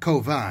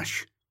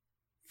Shakovash.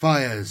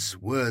 Fire's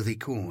worthy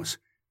cause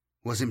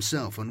was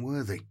himself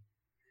unworthy.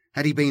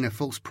 Had he been a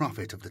false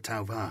prophet of the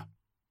Tauvar?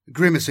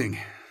 Grimacing,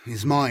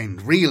 his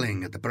mind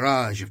reeling at the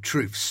barrage of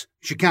truths,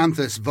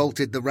 Shikanthus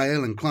vaulted the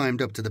rail and climbed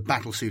up to the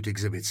battlesuit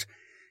exhibits.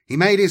 He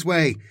made his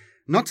way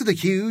not to the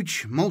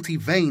huge,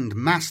 multi-veined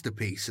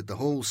masterpiece at the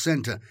hall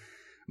centre,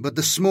 but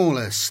the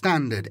smaller,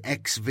 standard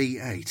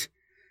XV-8.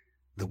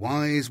 The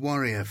wise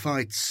warrior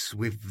fights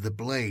with the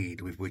blade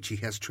with which he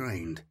has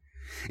trained.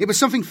 It was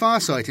something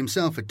Farsight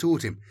himself had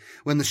taught him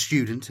when the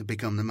student had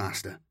become the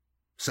master,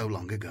 so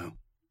long ago.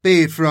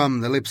 Be it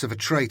from the lips of a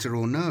traitor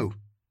or no,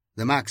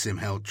 the maxim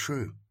held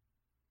true.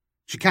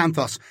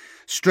 Shikanthos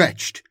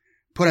stretched,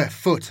 put her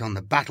foot on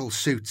the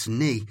battlesuit's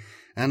knee,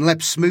 and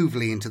leapt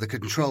smoothly into the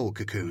control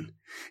cocoon,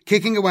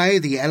 kicking away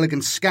the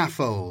elegant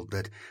scaffold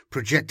that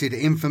projected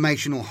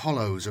informational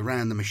hollows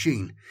around the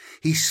machine.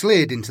 He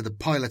slid into the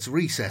pilot's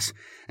recess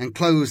and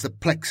closed the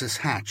plexus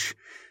hatch.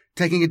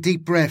 Taking a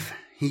deep breath,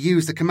 he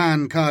used the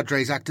command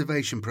cadre's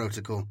activation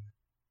protocol.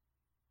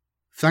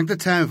 Thank the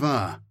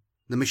Tauvar,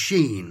 the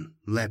machine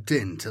leapt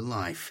into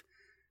life.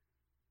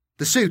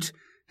 The suit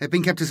had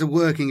been kept as a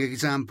working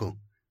example,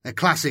 a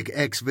classic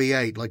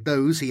XV-8 like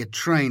those he had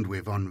trained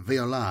with on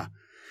Viola,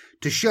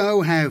 to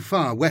show how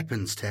far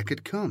weapons tech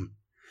had come.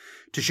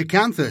 To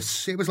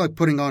Shikanthus, it was like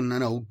putting on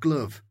an old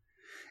glove.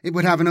 It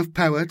would have enough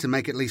power to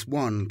make at least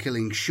one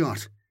killing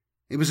shot.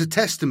 It was a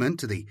testament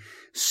to the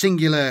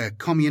singular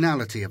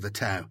communality of the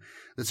Tau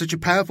that such a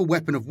powerful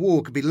weapon of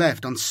war could be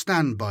left on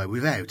standby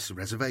without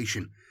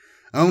reservation.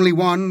 Only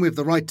one with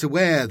the right to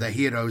wear the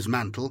hero's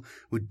mantle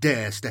would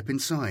dare step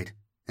inside,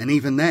 and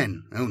even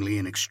then only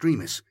in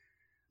extremis.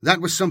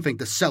 That was something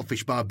the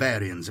selfish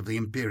barbarians of the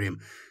Imperium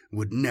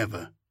would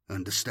never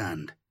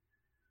understand.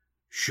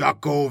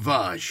 Shako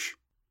Vaj.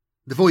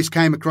 The voice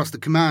came across the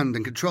command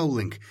and control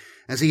link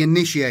as he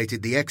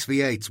initiated the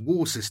XV-8's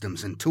war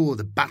systems and tore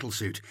the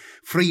battlesuit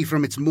free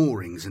from its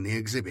moorings in the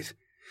exhibit.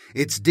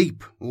 Its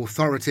deep,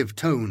 authoritative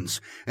tones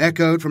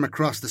echoed from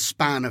across the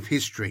span of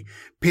history,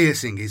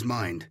 piercing his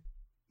mind.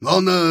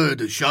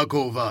 Honored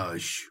Shako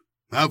Vaj,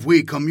 have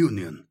we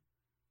communion?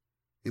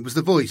 It was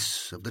the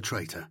voice of the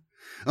traitor,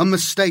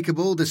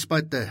 unmistakable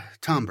despite the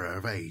timbre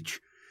of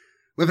age.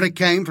 Whether it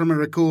came from a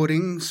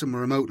recording, some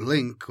remote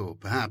link, or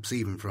perhaps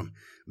even from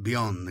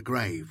beyond the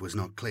grave was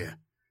not clear.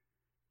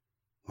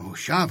 Oh,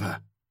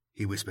 Shava,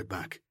 he whispered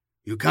back,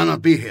 you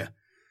cannot be here.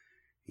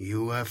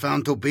 You were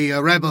found to be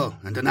a rebel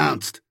and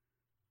denounced.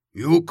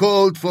 You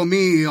called for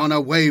me on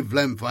a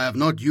wavelength I have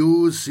not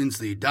used since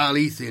the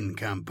Dalithin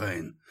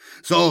campaign.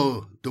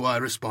 So do I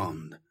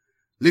respond.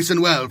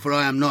 Listen well, for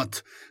I am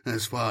not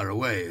as far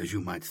away as you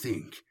might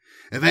think.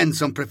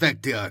 Events on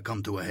Prefectia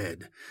come to a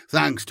head.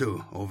 Thanks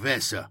to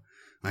Ovesa,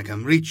 I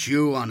can reach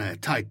you on a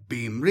tight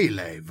beam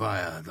relay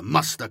via the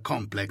muster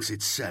complex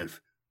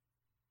itself.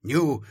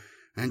 You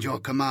and your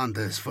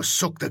commanders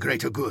forsook the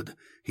greater good,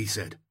 he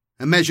said,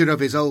 a measure of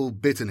his old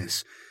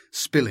bitterness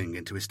spilling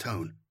into his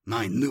tone.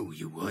 I knew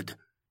you would.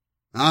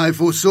 I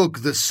forsook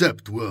the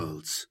Sept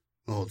worlds,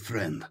 old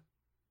friend,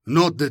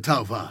 not the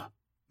Tauvar,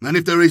 and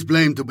if there is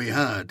blame to be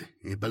had,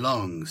 it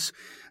belongs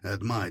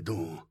at my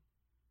door.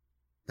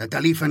 The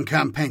Dalithan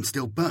campaign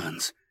still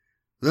burns.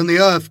 Then the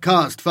Earth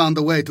Caste found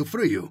a way to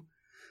free you.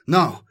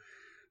 No,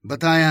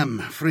 but I am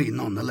free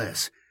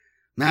nonetheless.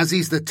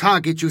 Nazi's the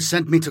target you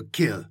sent me to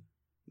kill.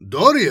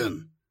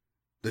 Dorian,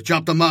 the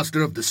chapter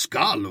master of the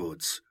Scar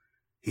Lords.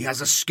 He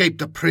has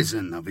escaped a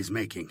prison of his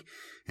making,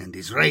 and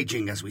is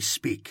raging as we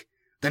speak.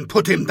 Then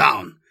put him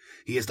down.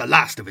 He is the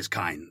last of his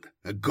kind,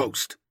 a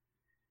ghost.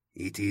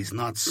 It is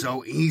not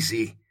so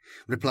easy,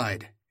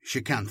 replied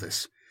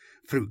Shikanthus,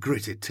 through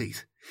gritted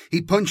teeth.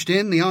 He punched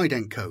in the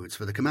ident codes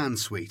for the command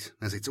suite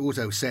as its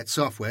auto-set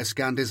software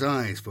scanned his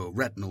eyes for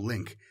retinal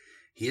link.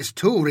 He is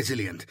too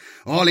resilient.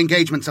 All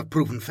engagements have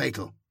proven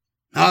fatal.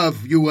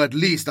 Have you at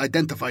least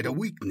identified a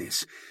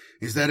weakness?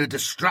 Is there a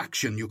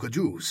distraction you could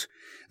use?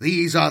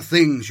 These are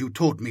things you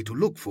taught me to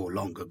look for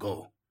long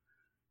ago.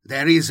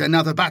 There is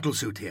another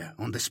battlesuit here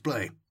on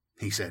display,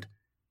 he said.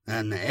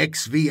 An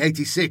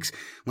XV-86,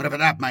 whatever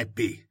that might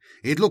be.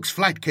 It looks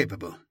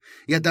flight-capable,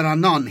 yet there are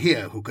none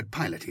here who could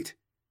pilot it.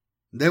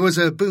 There was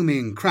a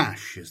booming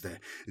crash as the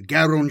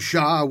Garun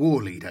Shah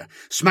war leader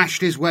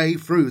smashed his way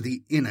through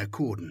the inner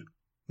cordon.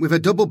 With a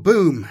double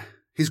boom,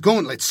 his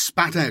gauntlets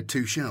spat out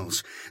 2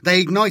 shells.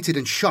 They ignited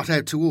and shot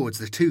out towards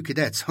the 2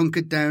 cadets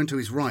hunkered down to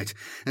his right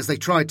as they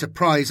tried to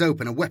prise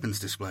open a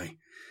weapons display.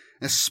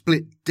 A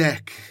split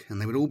deck,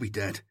 and they would all be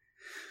dead.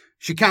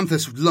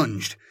 Shikanthus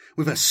lunged.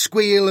 With a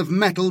squeal of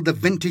metal, the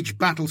vintage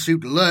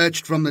battlesuit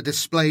lurched from the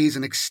displays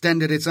and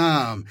extended its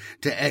arm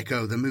to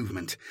echo the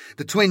movement.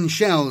 The twin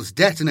shells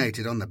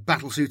detonated on the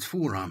battlesuit's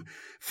forearm,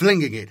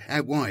 flinging it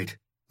out wide.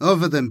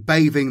 Other than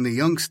bathing the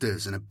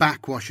youngsters in a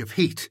backwash of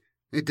heat,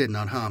 it did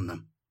not harm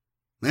them.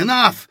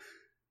 "Enough!"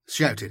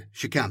 shouted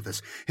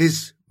Shikanthus,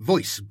 his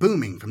voice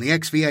booming from the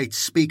XV-8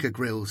 speaker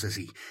grills as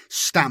he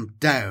stamped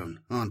down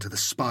onto the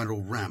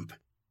spiral ramp.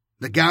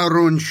 The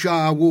Garun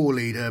Shah war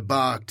leader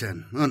barked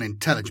an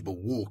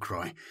unintelligible war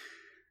cry,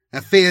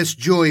 a fierce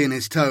joy in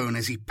his tone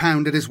as he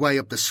pounded his way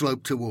up the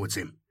slope towards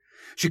him.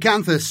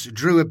 Shikanthus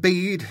drew a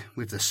bead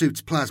with the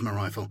suit's plasma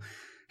rifle,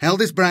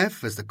 held his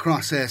breath as the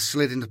crosshair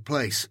slid into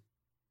place,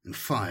 and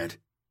fired.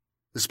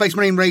 The Space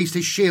Marine raised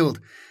his shield.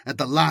 At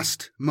the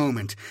last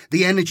moment,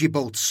 the energy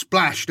bolt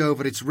splashed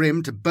over its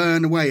rim to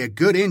burn away a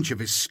good inch of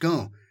his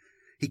skull.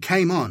 He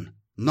came on,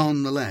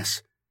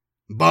 nonetheless.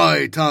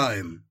 "Buy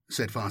time,"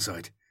 said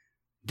Farsight.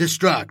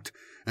 "Distract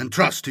and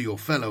trust to your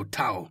fellow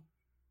Tau."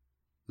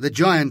 The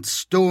giant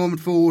stormed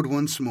forward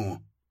once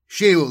more,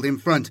 shield in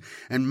front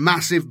and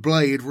massive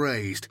blade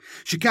raised.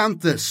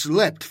 Shikanthus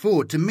leapt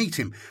forward to meet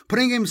him,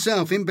 putting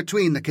himself in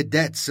between the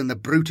cadets and the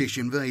brutish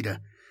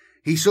invader.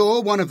 He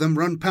saw one of them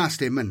run past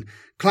him and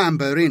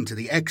clamber into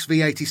the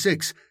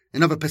XV-86,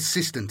 another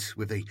persistent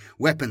with the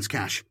weapons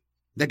cache.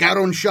 The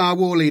Garron Shah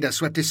war leader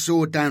swept his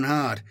sword down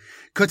hard,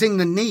 cutting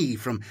the knee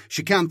from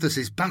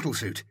Shikanthus's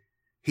battlesuit.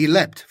 He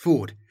leapt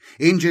forward,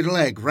 injured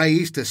leg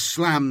raised to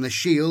slam the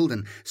shield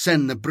and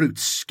send the brute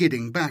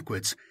skidding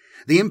backwards.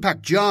 The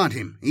impact jarred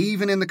him,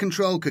 even in the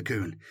control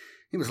cocoon.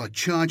 It was like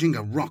charging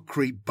a rock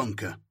creep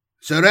bunker.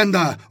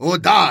 "Surrender or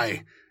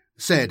die,"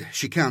 said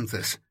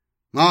Shikanthus,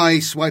 I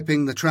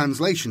swiping the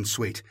translation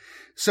suite,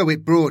 so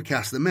it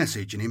broadcast the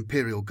message in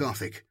Imperial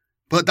Gothic.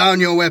 "Put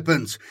down your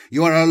weapons.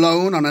 You are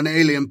alone on an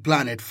alien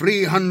planet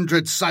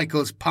 300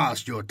 cycles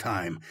past your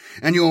time,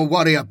 and your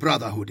warrior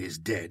brotherhood is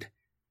dead."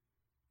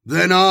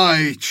 "Then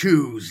I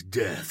choose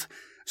death,"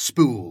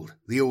 spooled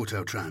the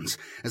autotrans,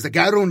 as the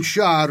Garron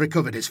Shah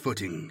recovered his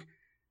footing.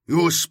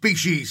 "Your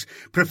species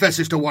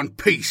professes to want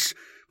peace,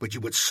 but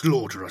you would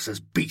slaughter us as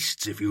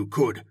beasts if you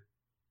could."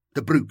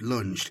 The brute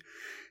lunged,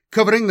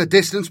 covering the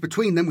distance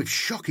between them with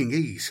shocking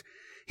ease.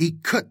 He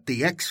cut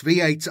the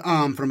XV-8's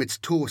arm from its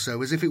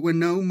torso as if it were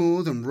no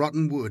more than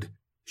rotten wood.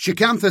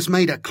 Shikanthus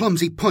made a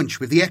clumsy punch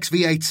with the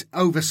XV-8's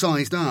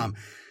oversized arm,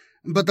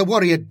 but the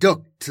warrior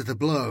ducked to the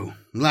blow,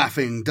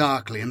 laughing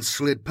darkly, and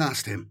slid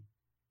past him.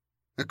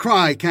 A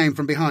cry came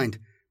from behind.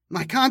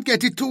 "I can't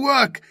get it to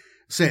work,"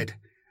 said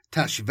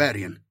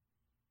Tashvarian.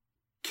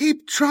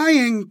 "Keep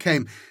trying,"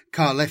 came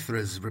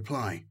Carlethra's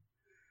reply.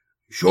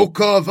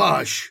 "Shokar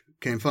Vash,"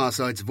 came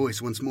Farsight's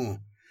voice once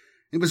more.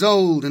 It was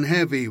old and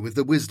heavy with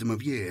the wisdom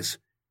of years.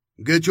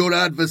 "Get your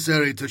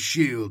adversary to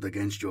shield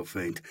against your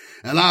fate.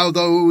 Allow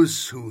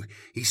those who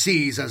he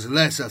sees as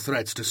lesser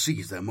threats to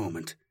seize their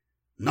moment."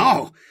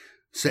 "No,"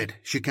 said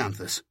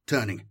Shikanthus,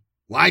 turning.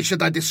 "Why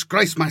should I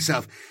disgrace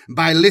myself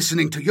by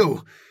listening to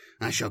you?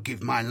 I shall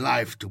give my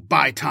life to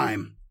buy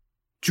time."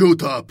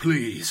 "Juta,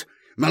 please.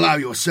 Allow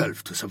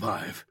yourself to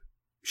survive."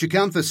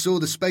 Shikanthus saw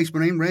the Space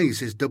Marine raise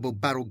his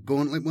double-barreled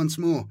gauntlet once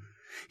more.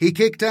 He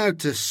kicked out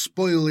to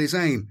spoil his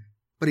aim,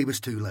 but he was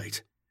too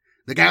late.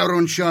 The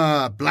Garron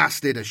Shah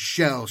blasted a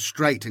shell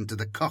straight into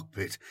the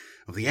cockpit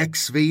of the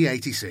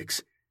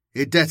XV-86.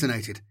 It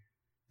detonated,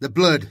 the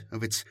blood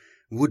of its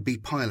would-be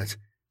pilot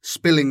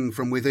spilling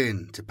from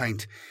within to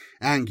paint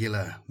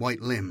angular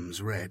white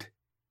limbs red.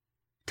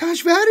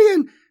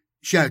 "Tashvarian!"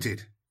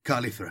 shouted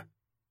Carlithra.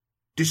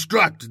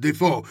 "Distract the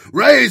foe!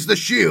 Raise the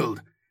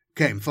shield!"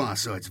 came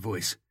Farsight's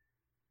voice.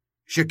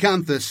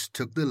 Shikanthus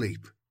took the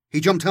leap. He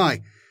jumped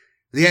high,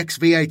 the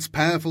XV-8's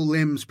powerful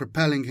limbs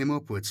propelling him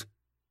upwards.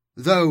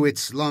 Though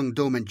its long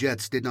dormant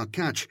jets did not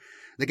catch,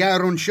 the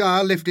Garron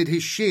Shah lifted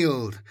his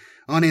shield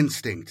on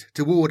instinct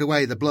to ward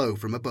away the blow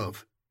from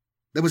above.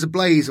 There was a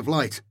blaze of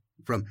light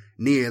from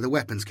near the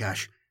weapons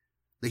cache.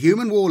 The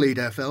human war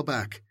leader fell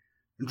back,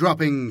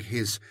 dropping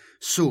his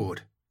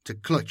sword to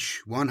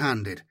clutch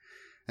one-handed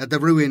at the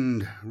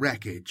ruined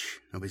wreckage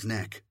of his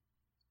neck.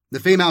 The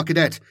female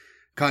cadet,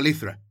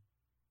 Carlithra,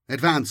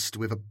 advanced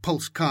with a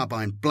pulse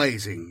carbine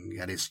blazing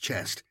at his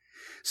chest,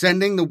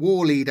 sending the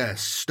war leader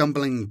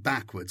stumbling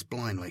backwards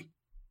blindly.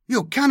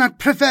 "You cannot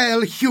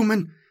prevail,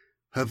 human!"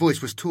 Her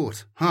voice was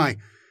taut, high,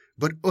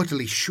 but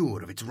utterly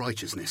sure of its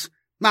righteousness.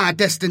 "My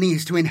destiny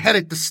is to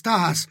inherit the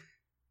stars."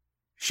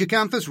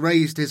 Shikanthus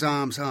raised his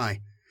arms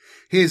high.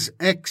 His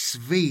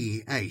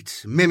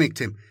XV-8 mimicked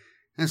him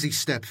as he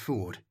stepped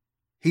forward.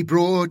 He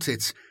brought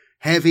its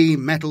heavy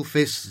metal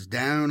fists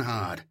down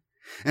hard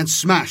and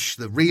smashed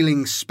the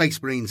reeling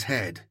Space Marine's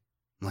head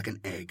like an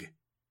egg.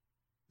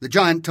 The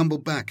giant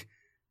tumbled back,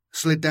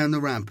 slid down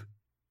the ramp,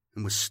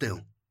 and was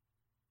still.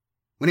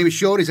 When he was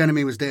sure his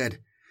enemy was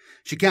dead,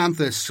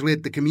 Shikanthus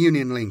slid the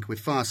communion link with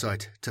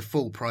Farsight to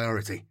full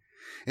priority,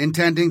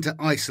 intending to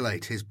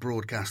isolate his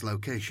broadcast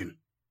location.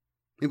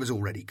 It was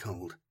already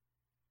cold.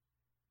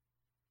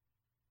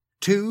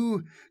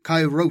 2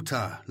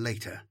 Kairota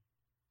later.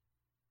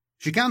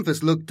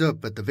 Shikanthus looked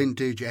up at the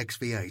vintage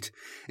XV-8,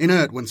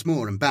 inert once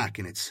more and back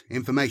in its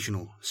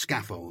informational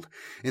scaffold,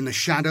 in the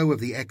shadow of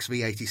the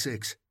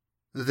XV-86.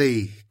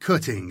 The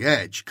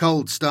cutting-edge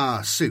Cold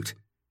Star suit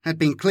had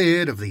been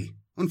cleared of the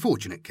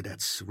unfortunate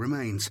cadet's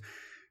remains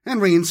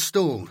and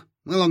reinstalled,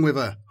 along with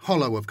a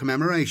hollow of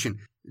commemoration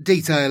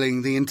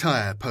detailing the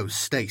entire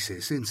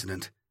post-stasis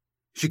incident.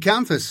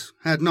 Shikanthus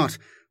had not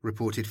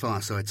reported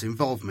Farsight's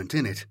involvement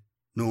in it,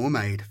 nor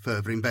made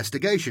further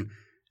investigation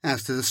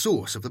as to the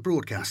source of the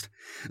broadcast,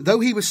 though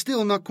he was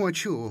still not quite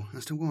sure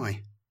as to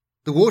why.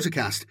 The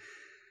watercast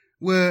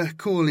were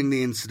calling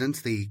the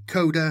incident the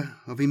Coda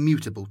of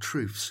Immutable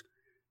Truths.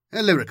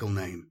 A lyrical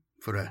name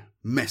for a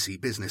messy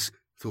business,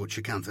 thought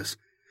Shakanthus.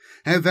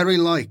 How very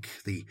like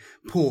the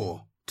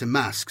poor to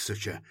mask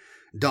such a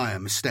dire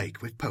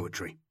mistake with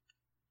poetry.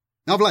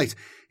 Of late,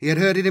 he had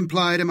heard it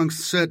implied amongst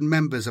certain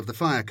members of the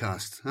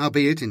Firecast,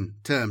 albeit in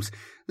terms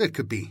that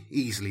could be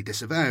easily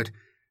disavowed,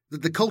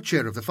 that the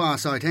culture of the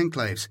Farsight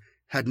enclaves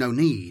had no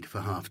need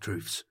for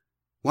half-truths.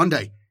 One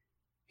day,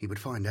 he would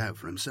find out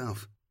for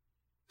himself.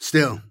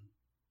 Still,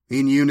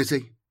 in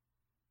unity,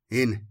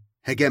 in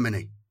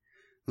hegemony,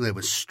 there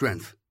was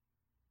strength.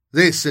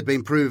 This had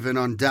been proven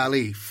on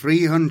Dali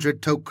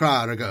 300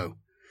 Tok'ra ago,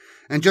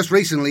 and just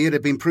recently it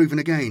had been proven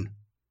again.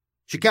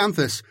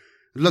 Shakanthus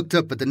looked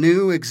up at the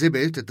new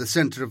exhibit at the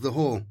centre of the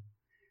hall.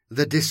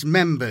 The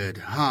dismembered,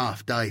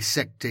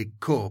 half-dissected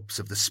corpse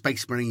of the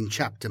Space Marine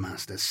chapter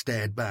master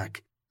stared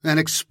back. An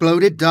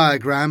exploded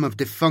diagram of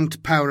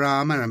defunct power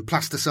armour and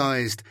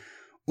plasticised,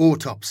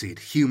 autopsied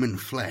human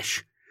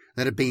flesh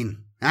that had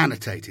been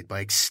annotated by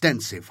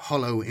extensive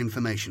hollow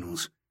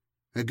informationals.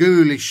 A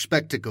ghoulish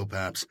spectacle,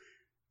 perhaps,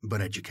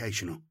 but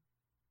educational.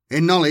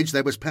 In knowledge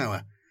there was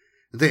power.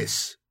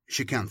 This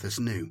Shakanthus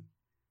knew.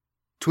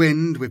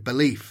 Twinned with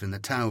belief in the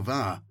Tau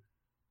Va,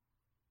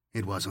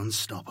 it was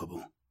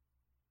unstoppable.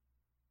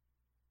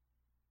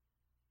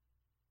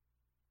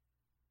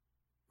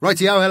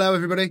 Rightio, hello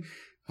everybody.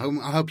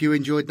 I hope you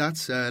enjoyed that.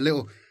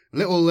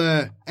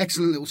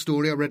 Excellent little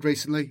story I read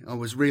recently. I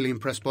was really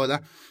impressed by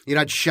that. It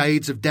had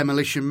shades of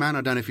Demolition Man.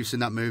 I don't know if you've seen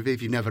that movie.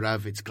 If you never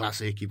have, it's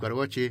classic. You've got to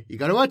watch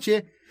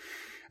it.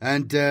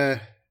 And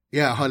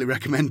yeah, I highly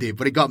recommend it.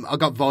 But I got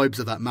vibes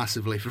of that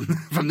massively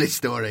from this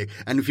story.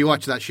 And if you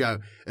watch that show,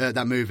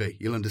 that movie,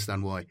 you'll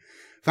understand why.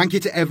 Thank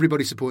you to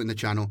everybody supporting the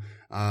channel.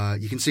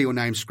 You can see your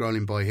name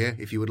scrolling by here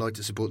if you would like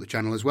to support the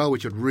channel as well,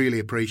 which I'd really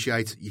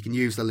appreciate. You can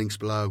use the links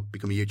below,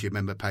 become a YouTube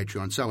member,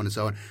 Patreon, so on and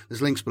so on.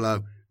 There's links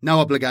below. No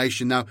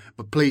obligation, no,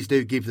 but please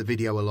do give the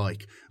video a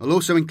like. I'll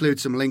also include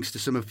some links to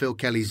some of Phil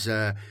Kelly's,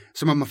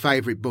 some of my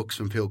favourite books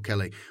from Phil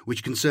Kelly,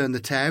 which concern the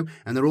Tau,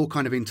 and they're all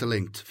kind of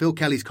interlinked. Phil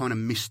Kelly's kind of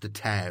Mr.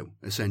 Tau,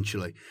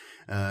 essentially.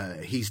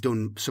 He's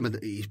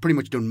pretty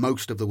much done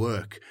most of the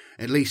work,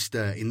 at least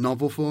in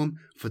novel form,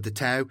 for the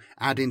Tau,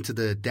 add into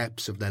the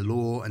depths of their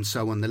lore and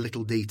so on, the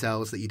little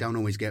details that you don't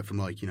always get from,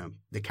 like, you know,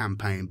 the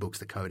campaign books,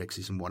 the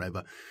codexes and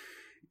whatever.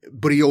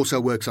 But he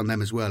also works on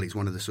them as well. He's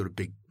one of the sort of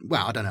big,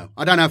 well, I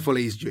don't know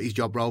fully his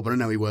job role, but I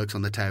know he works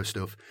on the Tau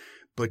stuff.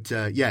 But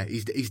yeah,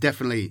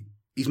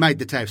 he's made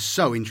the Tau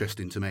so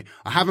interesting to me.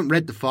 I haven't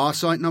read the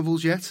Farsight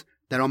novels yet.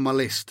 They're on my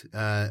list,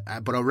 but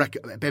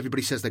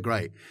everybody says they're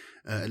great,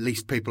 at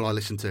least people I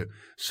listen to.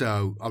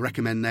 So I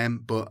recommend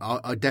them, but I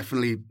would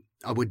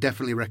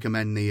definitely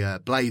recommend the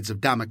Blades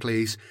of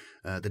Damocles,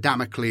 the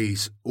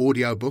Damocles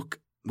audiobook,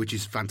 which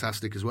is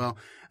fantastic as well,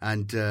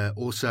 and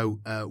also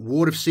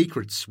War of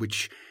Secrets,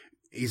 which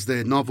is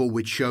the novel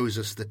which shows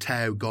us the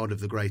Tau, God of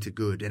the greater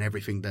good, and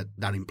everything that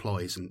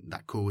implies and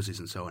that causes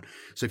and so on.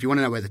 So if you want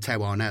to know where the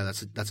Tau are now,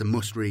 that's a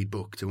must-read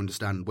book to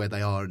understand where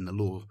they are in the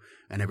lore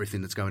and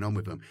everything that's going on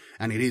with them.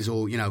 And it is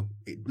all, you know,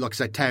 like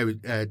I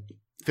said,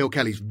 Phil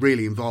Kelly's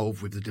really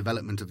involved with the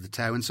development of the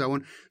Tau and so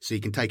on, so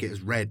you can take it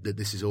as read that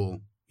this is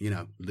all, you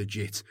know,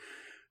 legit.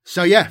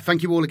 So yeah,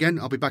 thank you all again.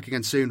 I'll be back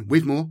again soon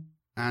with more.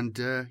 And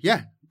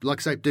yeah,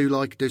 like I say, do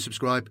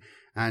subscribe.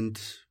 And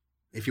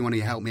if you want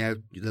to help me out,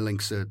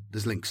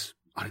 there's links.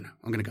 I don't know.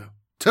 I'm going to go.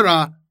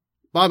 Ta-ra!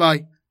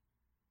 Bye-bye.